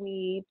that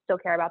we still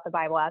care about the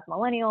Bible as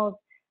millennials,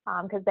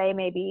 because they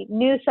maybe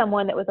knew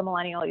someone that was a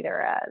millennial, either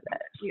a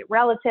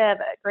relative,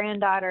 a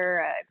granddaughter,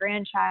 a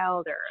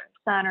grandchild, or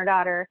a son or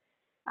daughter,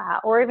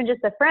 or even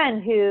just a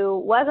friend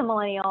who was a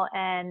millennial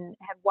and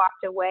had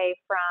walked away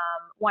from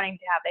wanting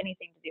to have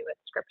anything to do with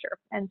Scripture.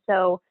 And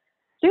so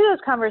through those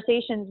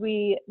conversations,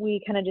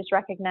 we kind of just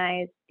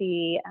recognize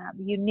the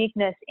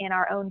uniqueness in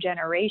our own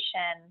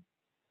generation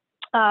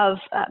of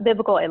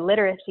biblical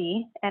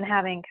illiteracy and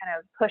having kind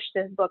of pushed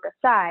this book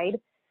aside,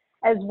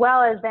 as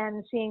well as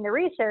then seeing the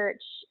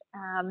research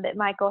that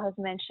Michael has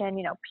mentioned,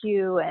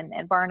 Pew and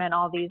Barna and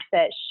all these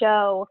that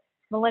show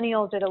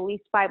millennials are the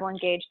least Bible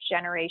engaged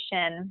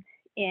generation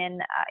in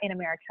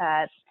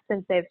America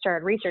since they've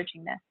started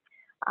researching this.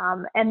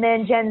 And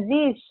then Gen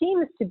Z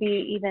seems to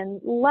be even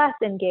less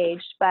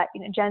engaged, but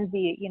Gen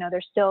Z,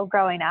 they're still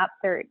growing up.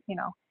 They're,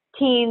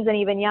 teens and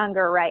even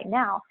younger right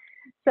now.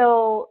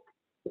 So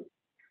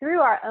through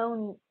our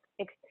own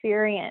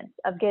experience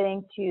of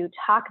getting to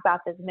talk about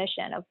this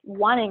mission of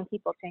wanting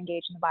people to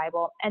engage in the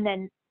Bible, and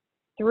then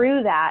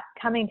through that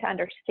coming to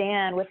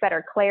understand with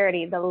better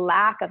clarity the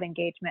lack of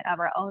engagement of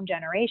our own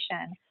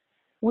generation,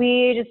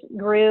 we just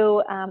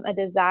grew a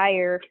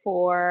desire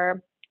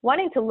for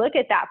wanting to look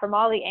at that from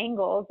all the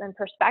angles and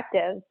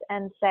perspectives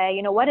and say,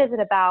 what is it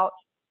about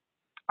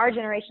our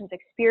generation's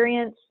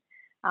experience,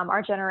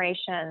 our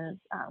generation's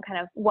kind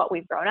of what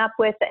we've grown up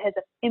with that has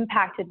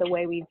impacted the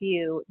way we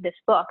view this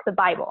book, the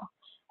Bible,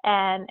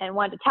 and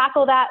wanted to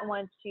tackle that and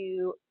wanted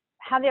to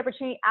have the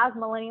opportunity as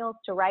millennials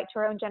to write to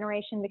our own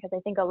generation, because I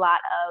think a lot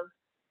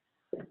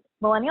of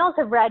millennials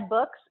have read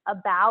books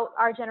about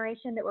our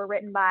generation that were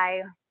written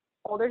by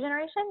older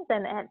generations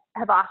and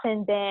have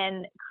often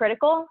been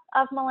critical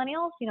of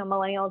millennials.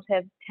 Millennials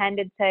have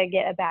tended to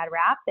get a bad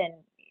rap. And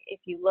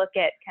if you look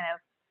at kind of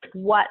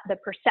what the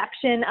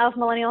perception of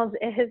millennials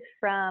is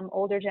from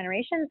older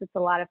generations, it's a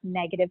lot of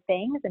negative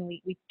things. And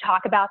we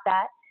talk about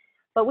that.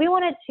 But we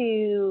wanted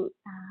to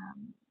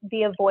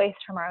be a voice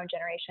from our own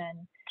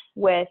generation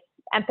with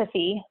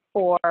empathy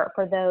for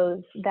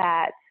those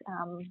that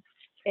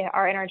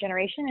are in our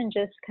generation, and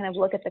just kind of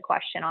look at the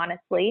question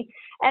honestly,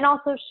 and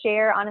also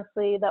share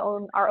honestly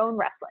our own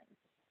wrestling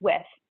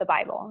with the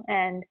Bible,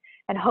 and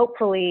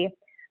hopefully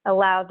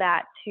allow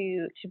that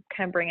to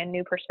kind of bring a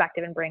new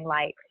perspective and bring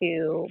light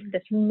to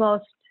this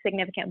most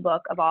significant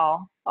book of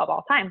all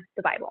time,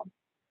 the Bible.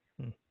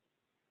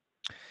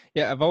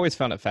 Yeah, I've always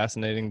found it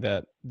fascinating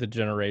that the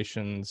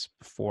generations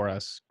before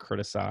us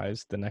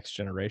criticize the next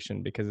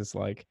generation, because it's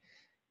like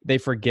they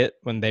forget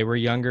when they were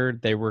younger,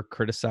 they were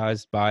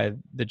criticized by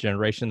the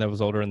generation that was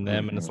older than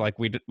them. And it's like,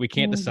 we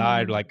can't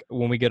decide, like,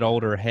 when we get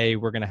older, hey,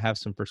 we're going to have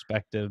some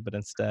perspective, but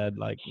instead,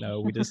 like, no,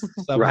 we just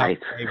somehow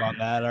crave on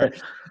that.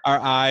 Our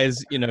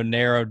eyes,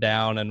 narrow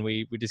down, and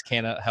we just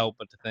cannot help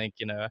but to think,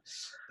 that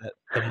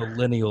the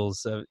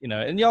millennials,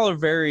 and y'all are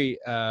very,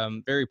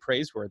 very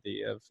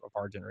praiseworthy of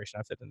our generation.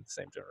 I fit in the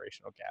same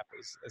generational gap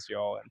as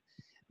y'all.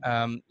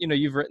 And,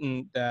 you've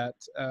written that,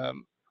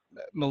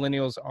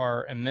 millennials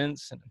are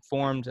immense and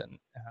informed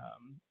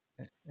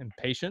and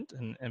patient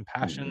and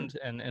impassioned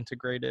and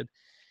integrated.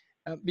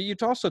 But you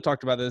also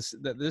talked about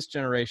that this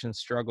generation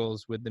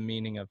struggles with the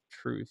meaning of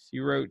truth.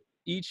 You wrote,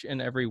 each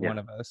and every one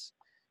of us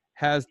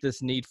has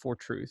this need for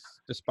truth.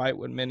 Despite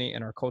what many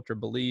in our culture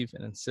believe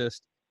and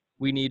insist,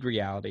 we need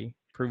reality,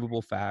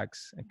 provable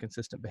facts, and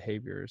consistent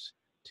behaviors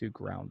to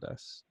ground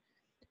us.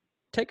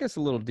 Take us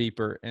a little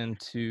deeper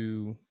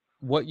into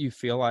what you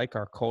feel like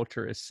our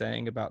culture is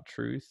saying about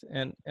truth,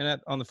 and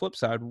on the flip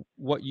side,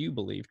 what you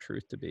believe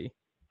truth to be.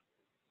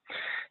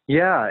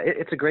 Yeah,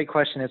 it's a great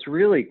question. It's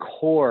really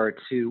core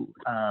to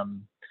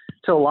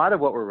a lot of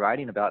what we're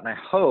writing about, and I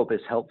hope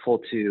is helpful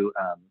to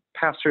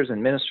pastors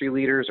and ministry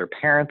leaders or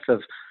parents of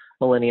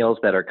millennials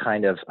that are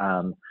kind of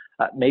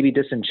maybe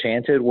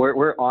disenchanted.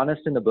 We're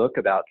honest in the book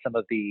about some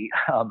of the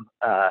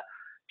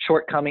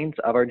shortcomings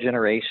of our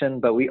generation,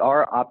 but we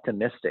are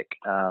optimistic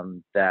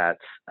that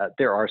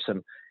there are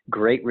some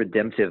great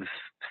redemptive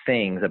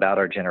things about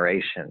our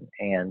generation.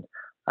 And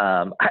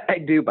I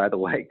do, by the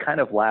way, kind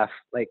of laugh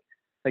like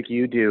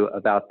you do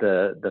about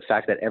the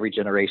fact that every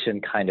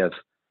generation kind of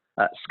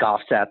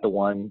scoffs at the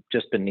one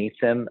just beneath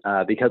them,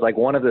 because like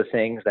one of the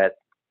things that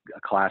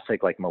a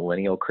classic like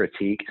millennial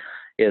critique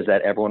is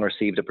that everyone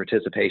received a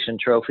participation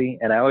trophy.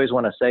 And I always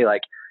want to say,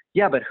 like,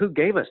 yeah, but who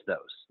gave us those?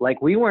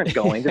 Like, we weren't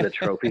going to the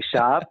trophy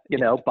shop,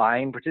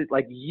 buying,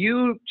 like,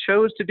 you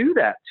chose to do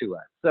that to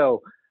us.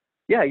 So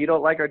yeah, you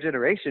don't like our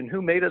generation.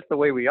 Who made us the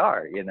way we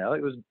are? It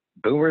was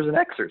boomers and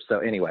Xers. So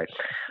anyway,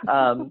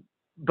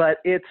 but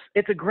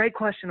it's a great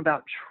question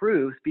about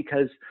truth,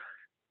 because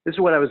this is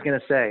what I was going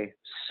to say.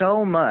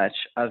 So much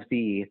of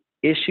the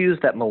issues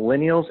that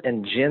millennials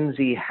and Gen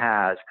Z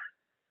has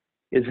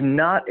is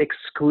not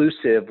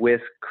exclusive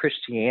with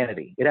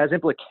Christianity. It has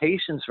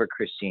implications for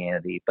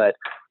Christianity, but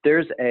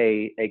there's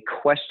a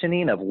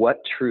questioning of what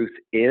truth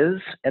is,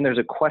 and there's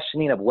a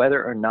questioning of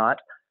whether or not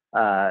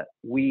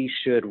we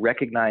should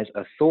recognize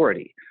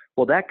authority.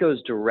 Well, that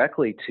goes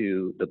directly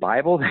to the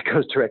Bible, that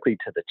goes directly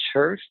to the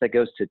church, that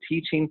goes to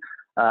teaching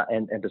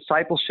and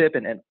discipleship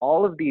and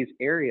all of these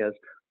areas.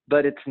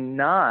 But it's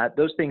not,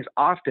 those things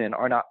often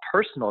are not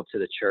personal to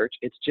the church.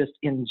 It's just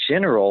in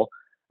general,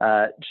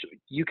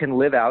 you can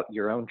live out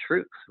your own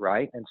truth,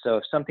 right? And so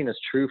if something is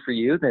true for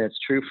you, then it's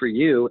true for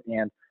you.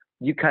 And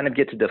you kind of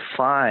get to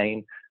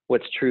define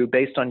what's true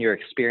based on your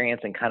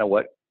experience and kind of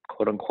what,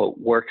 quote unquote,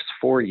 works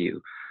for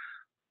you.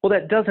 Well,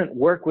 that doesn't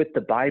work with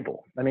the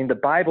Bible. I mean, the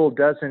Bible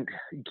doesn't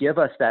give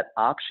us that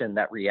option,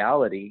 that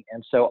reality.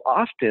 And so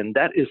often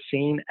that is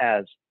seen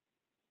as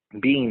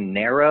being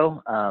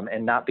narrow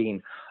and not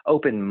being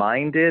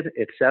open-minded,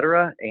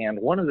 etc. And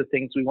one of the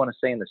things we want to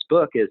say in this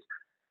book is,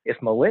 if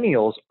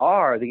millennials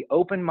are the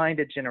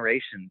open-minded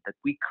generation that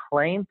we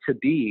claim to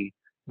be,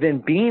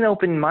 then being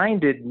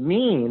open-minded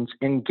means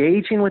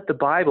engaging with the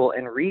Bible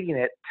and reading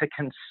it to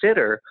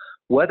consider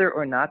whether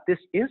or not this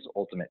is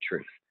ultimate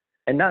truth,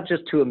 and not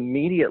just to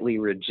immediately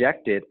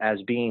reject it as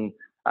being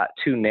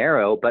too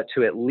narrow, but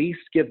to at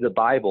least give the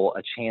Bible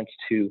a chance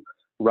to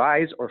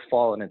rise or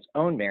fall in its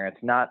own merits,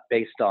 not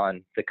based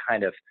on the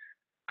kind of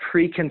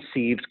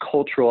preconceived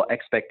cultural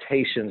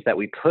expectations that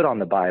we put on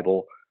the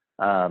Bible,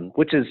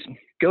 which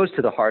goes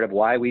to the heart of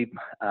why we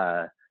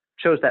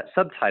chose that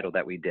subtitle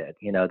that we did,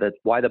 that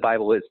why the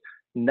Bible is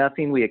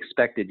nothing we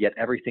expected, yet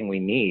everything we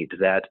need.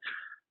 That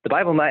the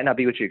Bible might not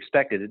be what you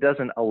expected. It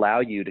doesn't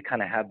allow you to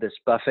kind of have this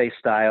buffet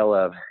style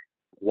of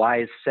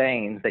wise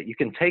sayings that you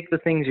can take the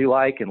things you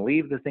like and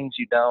leave the things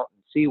you don't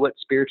and see what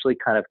spiritually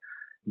kind of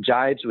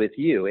jives with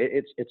you.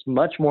 It's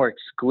much more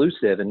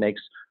exclusive and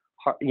makes,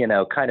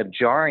 kind of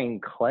jarring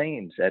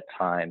claims at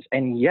times.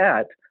 And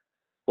yet,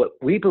 what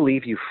we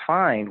believe you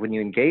find when you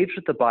engage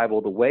with the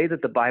Bible, the way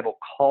that the Bible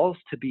calls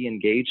to be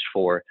engaged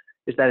for,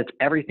 is that it's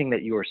everything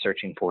that you are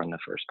searching for in the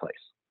first place.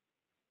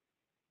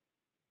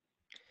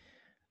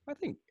 I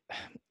think,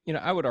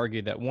 I would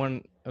argue that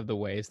one of the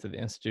ways that the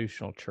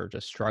institutional church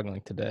is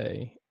struggling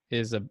today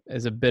is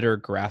a bitter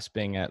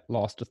grasping at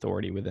lost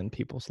authority within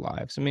people's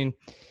lives. I mean,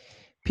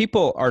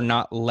 people are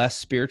not less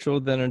spiritual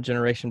than a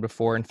generation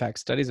before. In fact,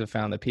 studies have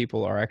found that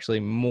people are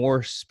actually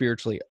more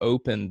spiritually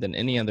open than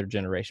any other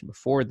generation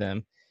before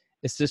them.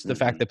 It's just the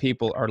fact that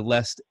people are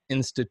less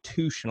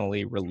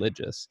institutionally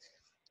religious.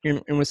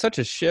 And with such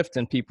a shift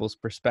in people's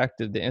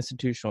perspective, the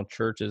institutional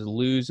churches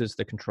loses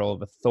the control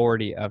of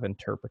authority of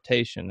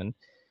interpretation. And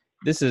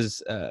this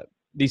is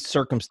these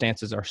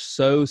circumstances are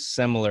so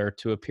similar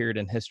to a period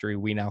in history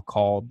we now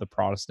call the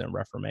Protestant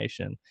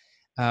Reformation.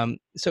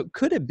 So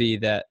could it be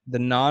that the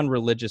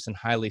non-religious and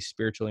highly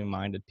spiritually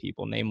minded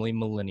people, namely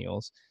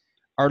millennials,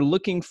 are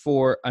looking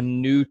for a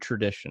new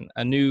tradition,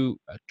 a new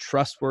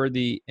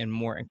trustworthy and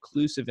more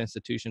inclusive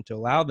institution to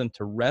allow them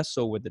to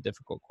wrestle with the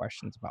difficult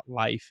questions about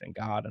life and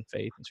God and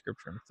faith and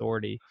scripture and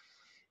authority?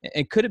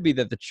 And could it be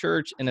that the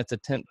church, in its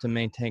attempt to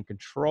maintain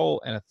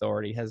control and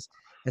authority, has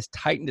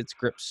tightened its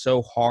grip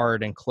so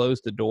hard and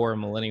closed the door in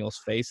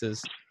millennials'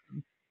 faces?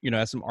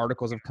 As some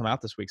articles have come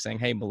out this week saying,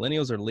 hey,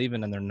 millennials are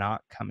leaving and they're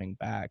not coming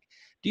back.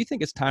 Do you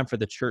think it's time for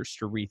the church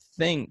to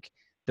rethink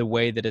the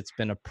way that it's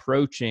been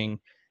approaching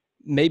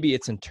maybe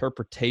its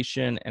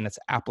interpretation and its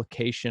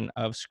application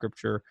of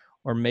scripture,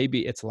 or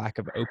maybe its lack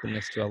of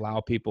openness to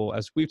allow people,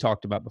 as we've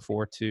talked about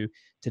before, to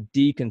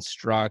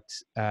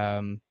deconstruct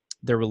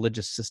their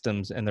religious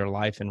systems and their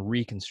life and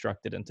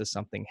reconstruct it into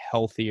something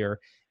healthier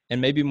and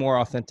maybe more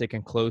authentic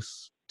and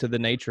close to the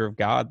nature of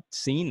God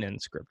seen in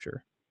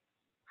scripture?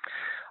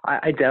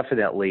 I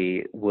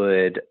definitely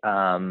would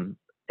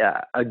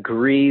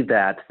agree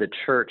that the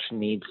church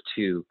needs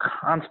to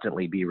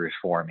constantly be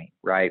reforming,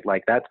 right?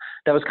 Like that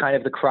was kind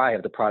of the cry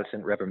of the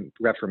Protestant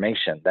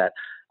Reformation, that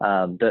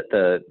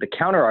the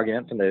counter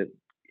argument from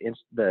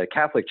the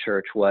Catholic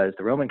Church was,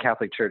 the Roman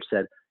Catholic Church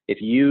said,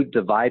 if you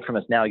divide from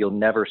us now, you'll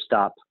never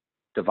stop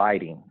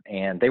dividing.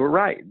 And they were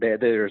right.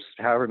 There's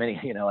however many,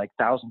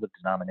 thousands of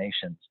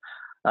denominations.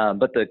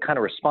 But the kind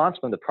of response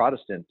from the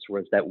Protestants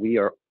was that we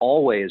are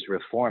always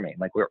reforming.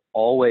 Like we're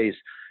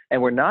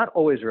not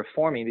always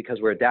reforming because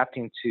we're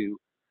adapting to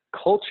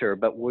culture,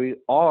 but we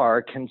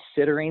are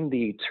considering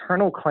the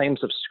eternal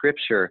claims of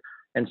Scripture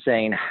and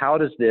saying, how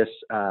does this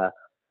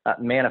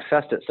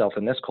manifest itself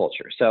in this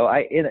culture? So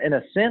in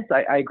a sense,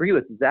 I agree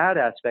with that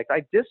aspect.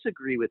 I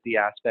disagree with the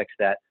aspect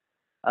that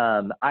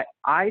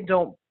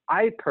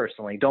I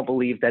personally don't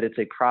believe that it's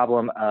a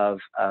problem of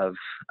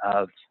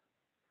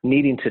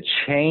needing to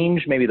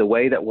change maybe the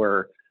way that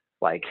we're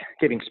like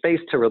giving space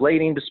to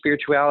relating to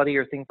spirituality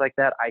or things like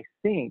that. I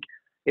think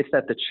it's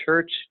that the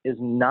church is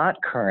not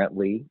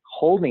currently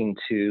holding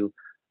to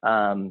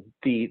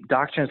the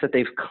doctrines that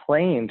they've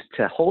claimed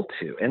to hold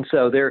to. And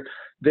so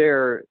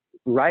they're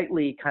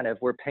rightly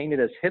we're painted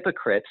as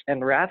hypocrites.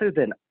 And rather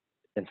than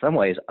in some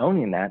ways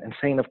owning that and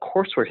saying, of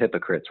course we're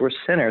hypocrites, we're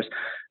sinners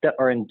that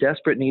are in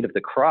desperate need of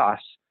the cross,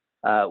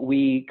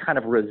 we kind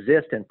of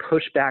resist and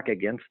push back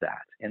against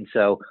that. And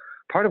so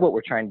part of what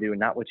we're trying to do, and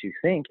not what you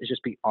think, is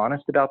just be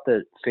honest about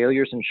the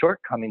failures and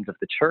shortcomings of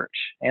the church.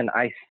 And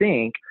I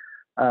think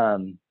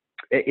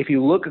if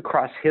you look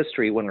across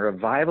history, when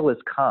revival has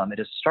come, it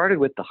has started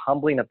with the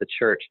humbling of the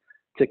church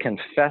to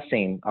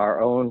confessing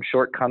our own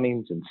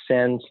shortcomings and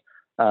sins,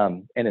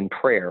 and in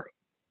prayer.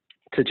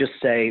 to just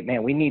say,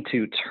 man, we need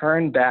to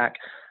turn back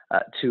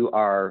to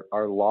our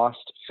lost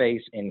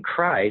faith in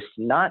Christ,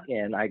 not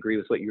in, I agree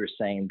with what you were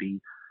saying, the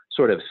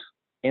sort of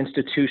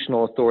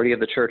institutional authority of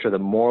the church or the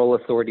moral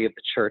authority of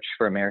the church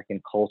for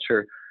American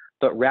culture,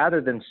 but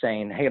rather than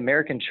saying, hey,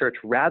 American church,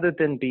 rather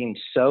than being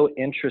so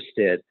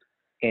interested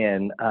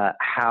in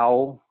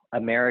how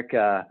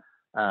America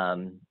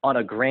on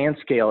a grand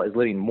scale is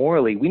living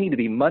morally, we need to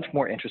be much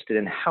more interested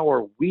in how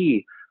are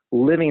we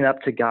living up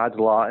to God's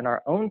law and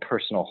our own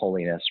personal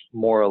holiness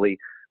morally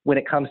when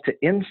it comes to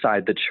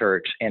inside the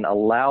church, and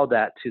allow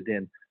that to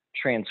then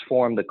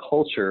transform the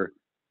culture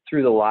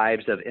through the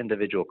lives of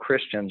individual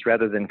Christians,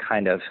 rather than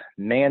kind of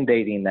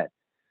mandating that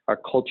our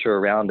culture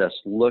around us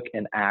look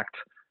and act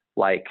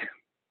like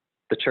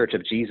the Church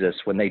of Jesus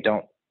when they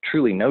don't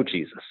truly know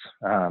Jesus.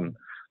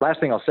 Last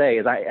thing I'll say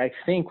is I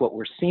think what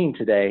we're seeing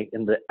today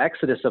in the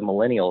exodus of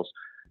millennials,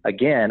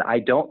 again, I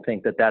don't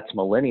think that that's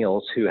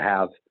millennials who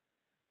have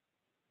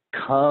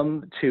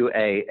come to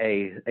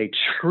a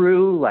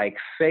true like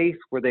faith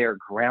where they are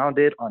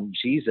grounded on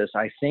Jesus.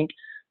 I think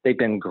they've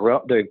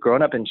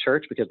grown up in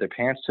church because their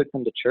parents took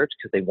them to church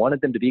because they wanted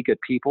them to be good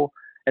people,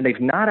 and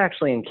they've not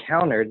actually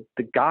encountered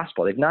the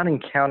gospel. They've not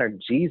encountered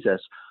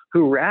Jesus,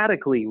 who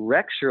radically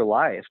wrecks your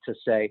life to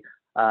say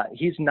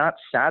he's not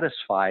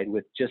satisfied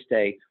with just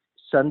a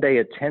Sunday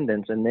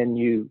attendance and then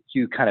you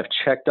kind of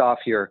checked off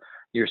your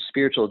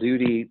spiritual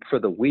duty for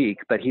the week,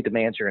 but he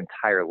demands your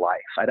entire life.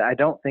 I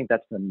don't think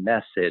that's the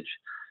message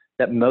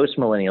that most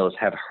millennials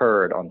have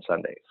heard on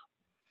Sundays.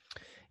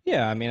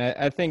 Yeah, I mean,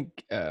 I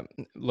think,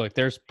 look,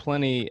 there's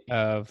plenty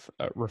of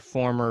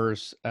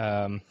reformers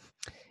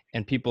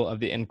and people of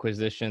the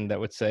Inquisition that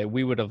would say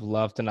we would have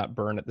loved to not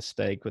burn at the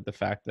stake with the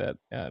fact that,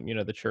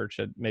 the church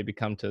had maybe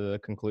come to the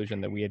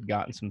conclusion that we had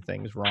gotten some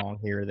things wrong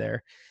here or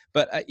there.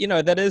 But,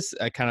 that is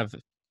a kind of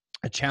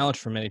a challenge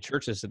for many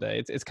churches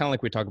today. It's kind of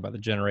like we talk about the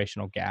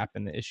generational gap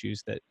and the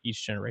issues that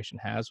each generation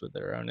has with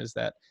their own, is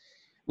that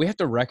we have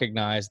to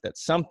recognize that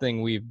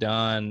something we've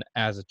done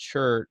as a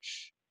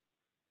church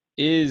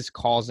is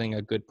causing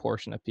a good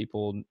portion of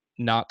people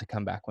not to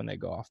come back when they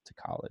go off to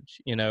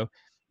college.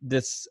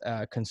 This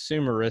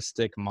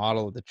consumeristic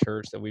model of the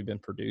church that we've been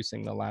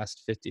producing the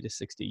last 50 to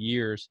 60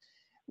 years,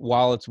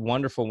 while it's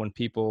wonderful when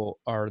people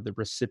are the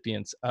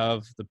recipients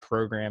of the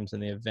programs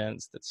and the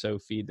events that so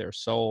feed their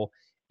soul,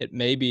 it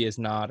maybe is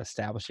not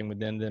establishing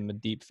within them a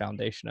deep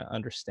foundation of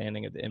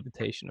understanding of the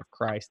invitation of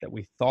Christ that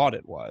we thought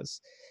it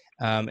was.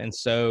 And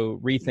so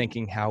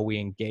rethinking how we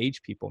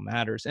engage people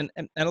matters. And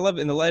I love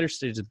in the later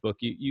stage of the book,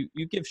 you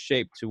give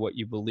shape to what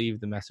you believe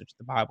the message of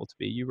the Bible to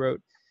be. You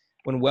wrote,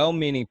 when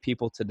well-meaning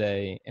people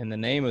today, in the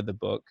name of the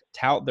book,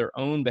 tout their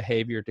own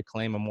behavior to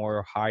claim a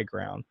moral high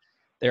ground,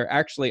 they're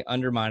actually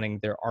undermining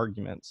their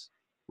arguments.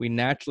 We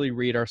naturally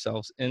read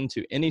ourselves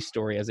into any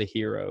story as a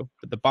hero,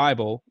 but the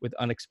Bible, with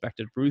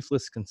unexpected,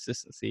 ruthless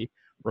consistency,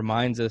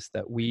 reminds us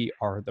that we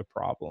are the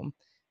problem.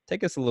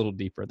 Take us a little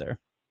deeper there.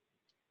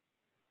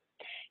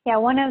 Yeah,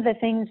 one of the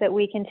things that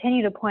we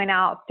continue to point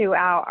out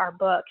throughout our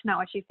book, Not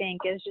What You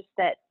Think, is just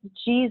that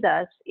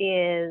Jesus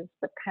is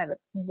the kind of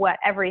what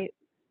every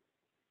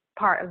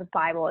part of the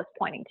Bible is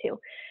pointing to.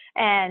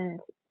 And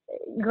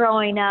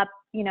growing up,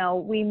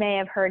 we may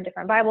have heard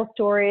different Bible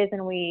stories,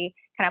 and we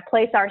kind of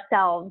place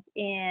ourselves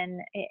in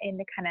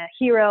the kind of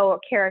hero or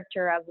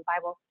character of the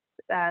Bible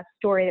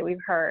story that we've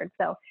heard.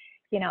 So,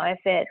 if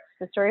it's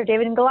the story of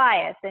David and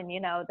Goliath, and,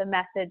 the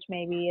message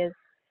maybe is,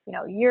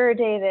 you're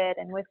David,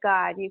 and with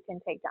God, you can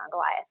take down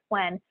Goliath.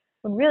 When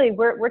really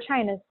we're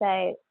trying to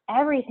say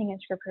everything in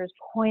Scripture is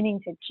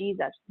pointing to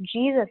Jesus.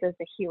 Jesus is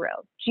the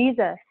hero.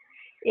 Jesus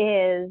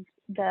is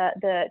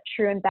the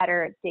true and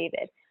better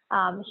David.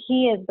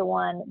 He is the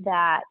one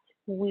that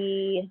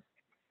we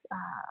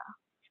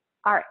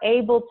are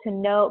able to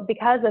know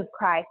because of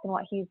Christ and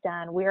what he's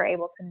done. We are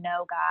able to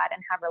know God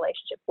and have a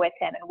relationship with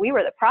him, and we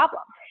were the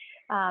problem.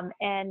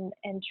 And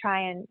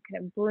try and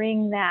kind of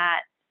bring that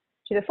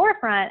to the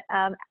forefront,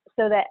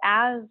 so that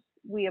as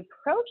we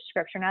approach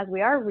Scripture and as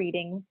we are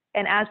reading,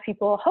 and as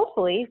people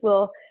hopefully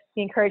will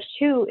be encouraged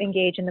to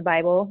engage in the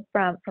Bible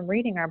from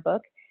reading our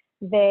book,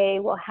 they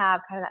will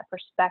have kind of that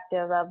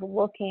perspective of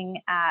looking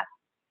at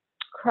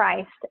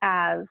Christ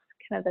as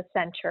kind of the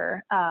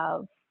center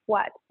of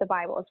what the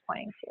Bible is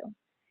pointing to.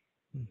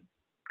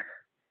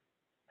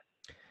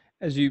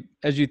 As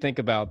you think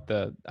about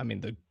the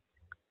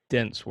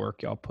dense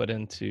work y'all put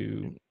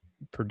into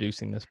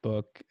producing this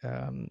book,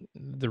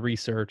 the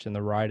research and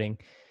the writing,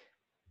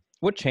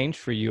 what changed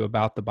for you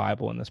about the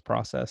Bible in this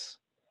process?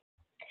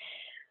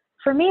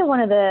 For me, one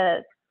of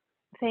the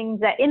things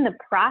that in the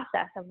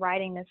process of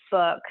writing this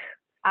book,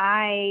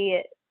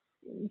 I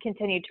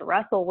continued to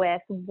wrestle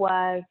with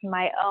was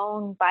my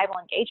own Bible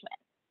engagement.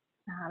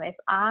 If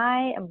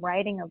I am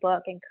writing a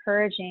book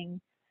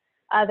encouraging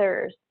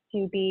others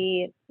to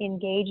be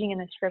engaging in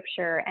the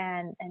Scripture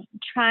and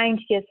trying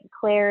to give some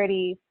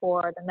clarity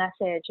for the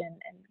message and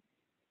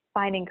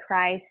finding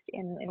Christ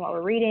in what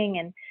we're reading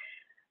and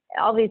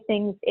all these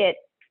things, it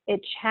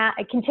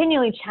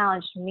continually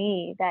challenged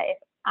me that if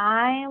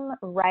I'm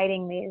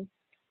writing these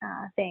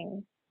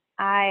things,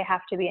 I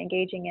have to be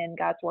engaging in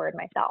God's word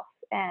myself,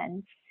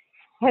 and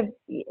have,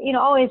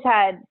 always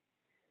had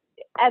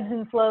ebbs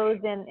and flows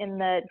in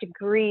the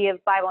degree of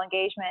Bible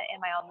engagement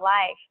in my own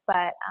life.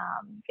 But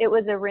it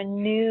was a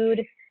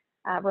renewed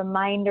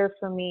reminder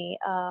for me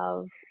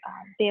of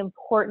the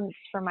importance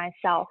for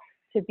myself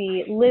to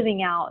be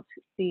living out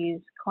these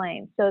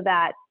claims, so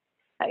that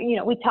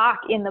we talk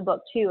in the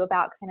book too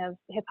about kind of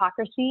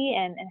hypocrisy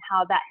and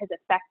how that has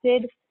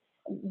affected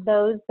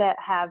those that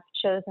have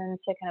chosen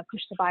to kind of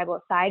push the Bible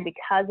aside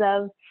because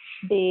of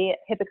the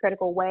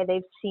hypocritical way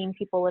they've seen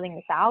people living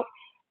this out.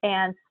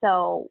 And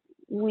so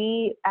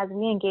as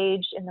we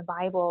engage in the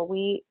Bible,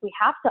 we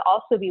have to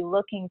also be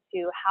looking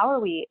to how are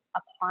we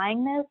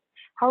applying this?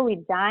 How are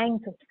we dying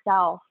to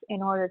self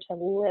in order to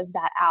live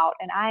that out?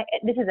 And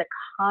this is a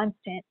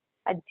constant,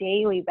 a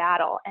daily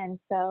battle. And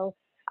so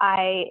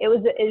it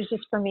was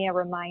just for me a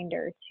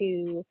reminder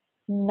to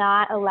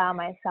not allow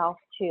myself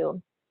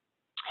to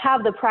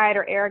have the pride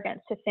or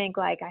arrogance to think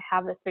like I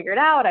have this figured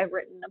out. I've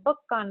written a book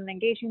on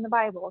engaging the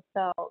Bible,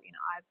 so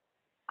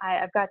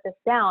I've got this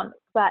down.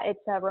 But it's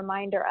a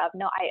reminder of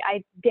no,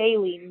 I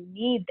daily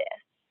need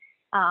this,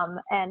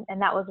 and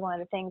that was one of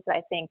the things that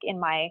I think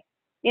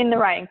in the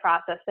writing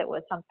process, it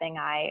was something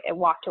I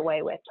walked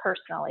away with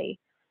personally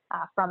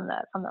from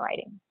the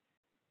writing.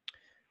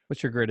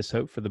 What's your greatest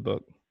hope for the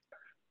book?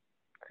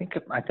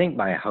 I think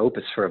my hope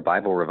is for a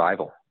Bible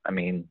revival. I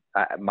mean,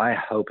 my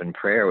hope and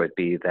prayer would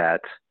be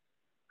that,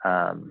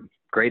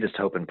 greatest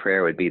hope and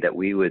prayer would be that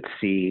we would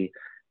see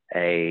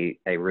a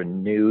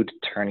renewed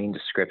turning to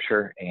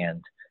Scripture,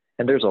 and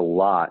there's a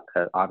lot,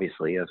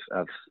 obviously, of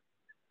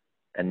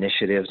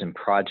initiatives and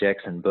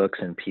projects and books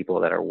and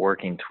people that are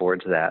working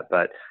towards that.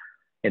 But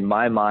in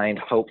my mind,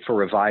 hope for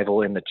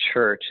revival in the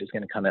church is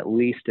going to come at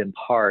least in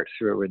part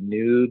through a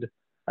renewed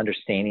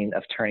understanding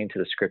of turning to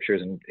the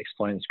Scriptures and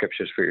exploring the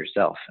Scriptures for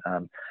yourself.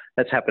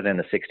 That's happened in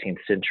the 16th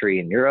century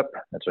in Europe.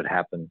 That's what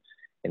happened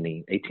in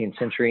the 18th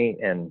century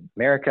in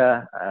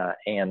America.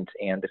 And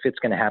if it's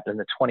going to happen in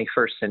the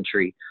 21st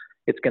century,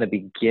 it's going to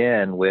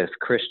begin with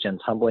Christians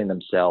humbling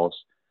themselves,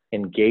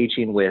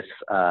 engaging with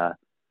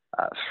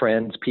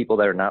friends, people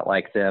that are not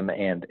like them.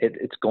 And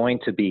it's going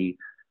to be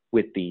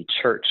with the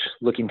church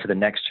looking to the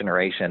next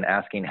generation,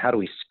 asking how do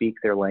we speak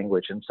their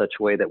language in such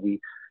a way that we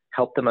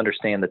help them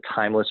understand the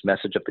timeless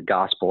message of the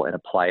gospel and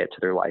apply it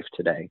to their life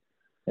today.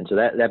 And so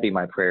that'd be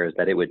my prayer, is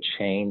that it would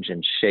change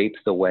and shape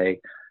the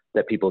way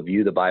that people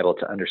view the Bible,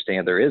 to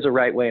understand there is a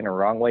right way and a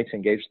wrong way to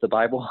engage the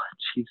Bible.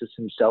 Jesus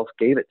himself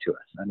gave it to us.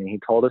 I mean, he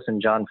told us in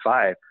John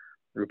 5,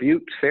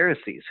 rebuked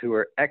Pharisees who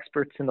are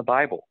experts in the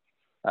Bible,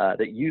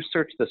 that you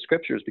search the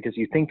Scriptures because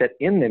you think that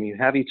in them you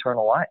have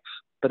eternal life,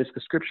 but it's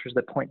the Scriptures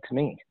that point to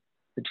me.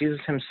 That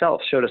Jesus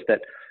himself showed us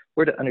that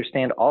we're to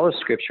understand all of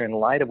Scripture in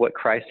light of what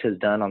Christ has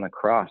done on the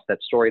cross.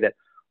 That story that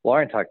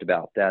Lauren talked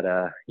about,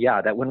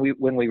 that when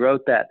we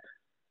wrote that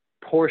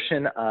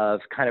portion of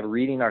kind of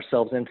reading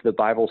ourselves into the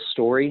Bible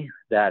story,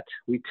 that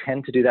we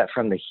tend to do that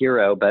from the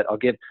hero. But I'll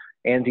give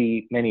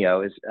Andy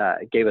Mineo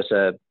gave us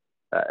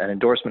an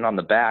endorsement on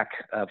the back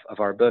of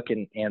our book,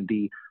 and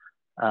the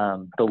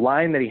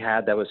line that he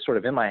had that was sort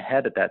of in my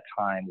head at that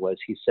time was,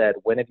 he said,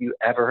 "When have you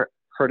ever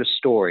heard a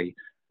story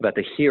about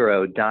the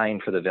hero dying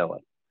for the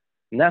villain?"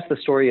 And that's the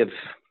story of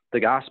the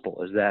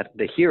gospel, is that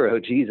the hero,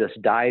 Jesus,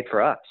 died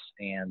for us,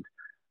 and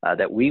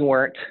that we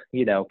weren't,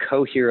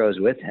 co-heroes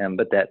with him,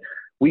 but that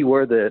we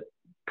were the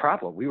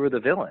problem. We were the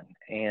villain.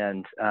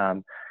 And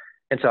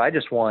so I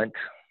just want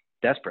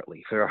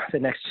desperately for the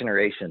next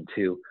generation,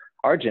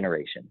 our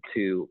generation,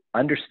 to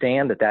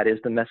understand that is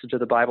the message of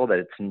the Bible, that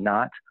it's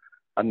not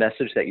a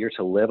message that you're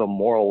to live a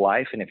moral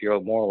life. And if you're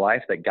a moral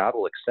life, that God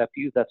will accept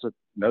you. That's what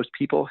most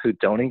people who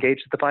don't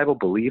engage with the Bible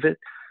believe it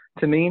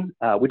to mean,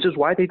 which is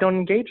why they don't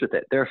engage with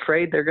it. They're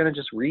afraid they're going to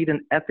just read an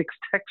ethics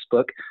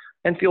textbook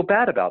and feel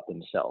bad about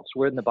themselves,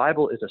 where the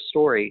Bible is a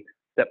story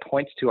that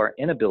points to our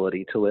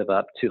inability to live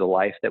up to the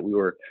life that we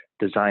were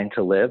designed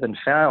to live, and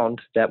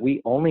found that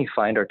we only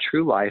find our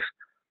true life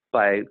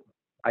by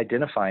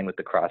identifying with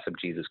the cross of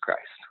Jesus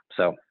Christ.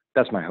 So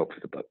that's my hope for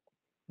the book.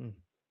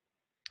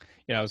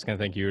 Yeah, I was going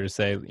to think you were to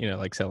say,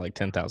 sell like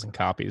 10,000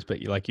 copies,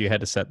 but you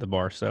had to set the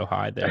bar so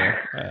high there.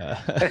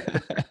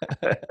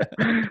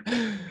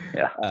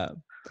 Yeah.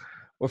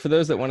 Well, for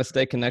those that want to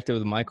stay connected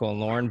with Michael and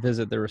Lauren,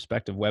 visit their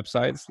respective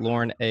websites,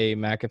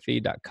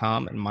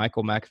 laurenamcafee.com and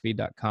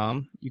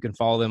michaelmcafee.com. You can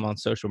follow them on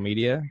social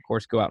media. Of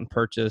course, go out and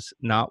purchase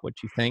Not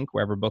What You Think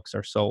wherever books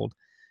are sold.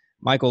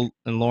 Michael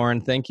and Lauren,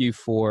 thank you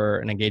for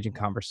an engaging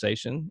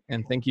conversation,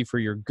 and thank you for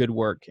your good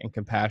work and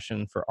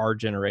compassion for our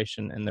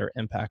generation and their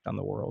impact on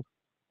the world.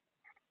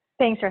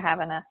 Thanks for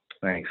having us.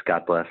 Thanks.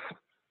 God bless.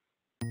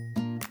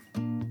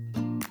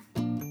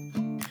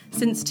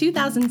 Since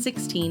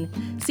 2016,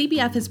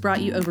 CBF has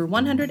brought you over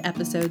 100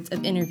 episodes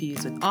of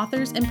interviews with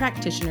authors and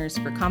practitioners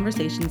for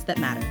conversations that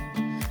matter.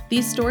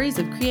 These stories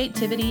of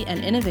creativity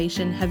and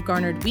innovation have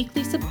garnered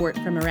weekly support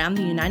from around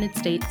the United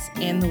States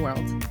and the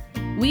world.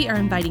 We are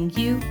inviting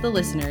you, the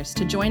listeners,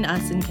 to join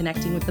us in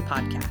connecting with the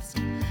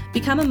podcast.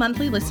 Become a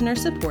monthly listener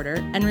supporter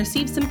and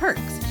receive some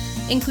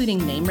perks,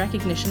 including name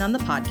recognition on the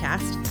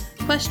podcast,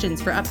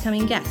 questions for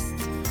upcoming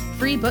guests,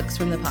 free books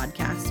from the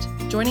podcast,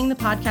 joining the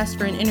podcast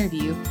for an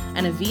interview,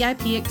 and a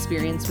VIP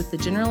experience with the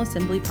General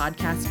Assembly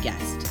podcast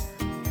guest.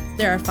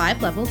 There are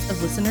 5 levels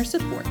of listener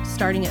support,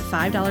 starting at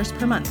 $5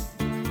 per month.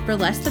 For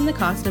less than the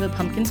cost of a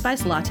pumpkin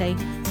spice latte,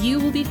 you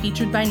will be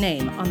featured by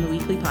name on the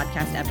weekly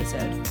podcast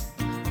episode.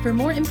 For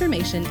more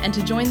information and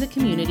to join the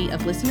community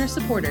of listener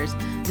supporters,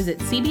 visit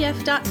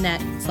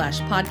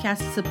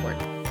cbf.net/podcast support.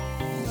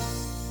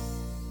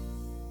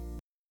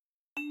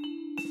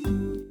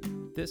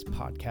 This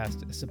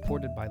podcast is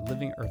supported by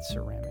Living Earth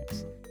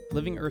Ceramics.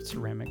 Living Earth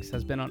Ceramics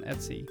has been on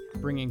Etsy,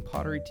 bringing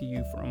pottery to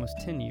you for almost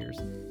 10 years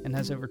and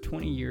has over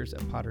 20 years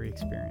of pottery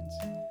experience.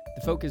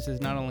 The focus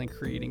is not only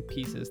creating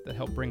pieces that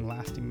help bring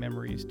lasting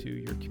memories to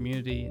your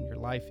community and your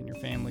life and your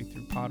family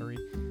through pottery,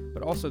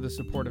 but also the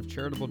support of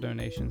charitable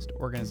donations to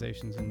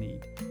organizations in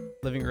need.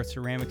 Living Earth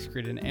Ceramics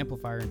created an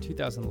amplifier in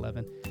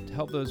 2011 to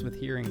help those with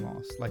hearing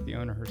loss, like the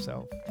owner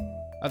herself.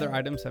 Other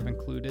items have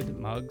included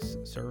mugs,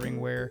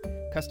 servingware,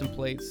 custom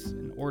plates,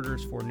 and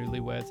orders for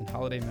newlyweds and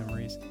holiday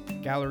memories,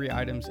 gallery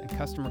items, and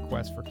custom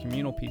requests for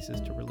communal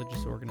pieces to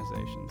religious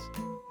organizations.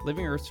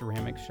 Living Earth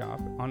Ceramics shop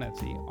on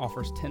Etsy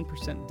offers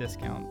 10%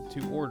 discount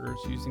to orders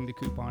using the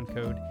coupon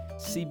code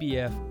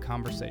CBF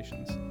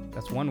Conversations.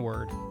 That's one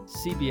word,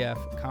 CBF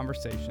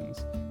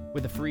Conversations,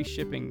 with a free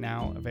shipping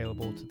now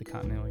available to the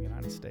continental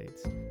United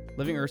States.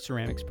 Living Earth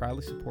Ceramics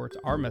proudly supports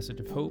our message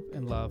of hope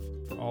and love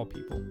for all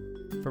people.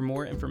 For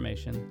more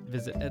information,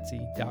 visit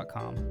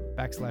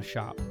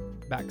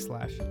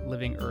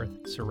etsy.com/shop/Living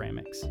Earth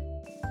Ceramics.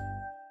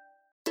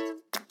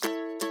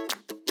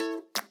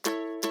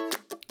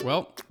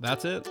 Well,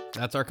 that's it.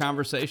 That's our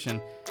conversation.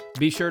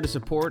 Be sure to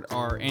support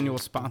our annual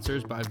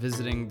sponsors by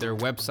visiting their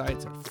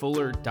websites at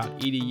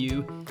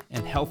fuller.edu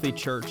and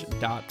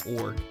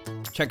healthychurch.org.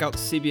 Check out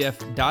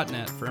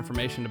cbf.net for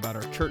information about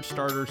our church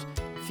starters,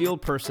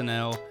 field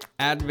personnel,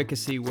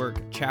 advocacy work,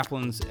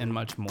 chaplains, and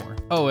much more.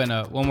 Oh, and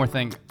one more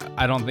thing.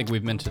 I don't think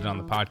we've mentioned it on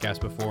the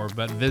podcast before,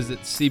 but visit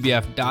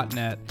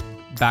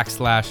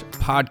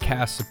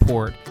cbf.net/podcast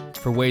support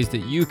for ways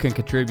that you can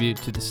contribute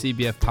to the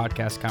CBF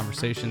podcast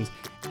conversations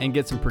and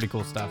get some pretty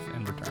cool stuff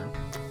in return.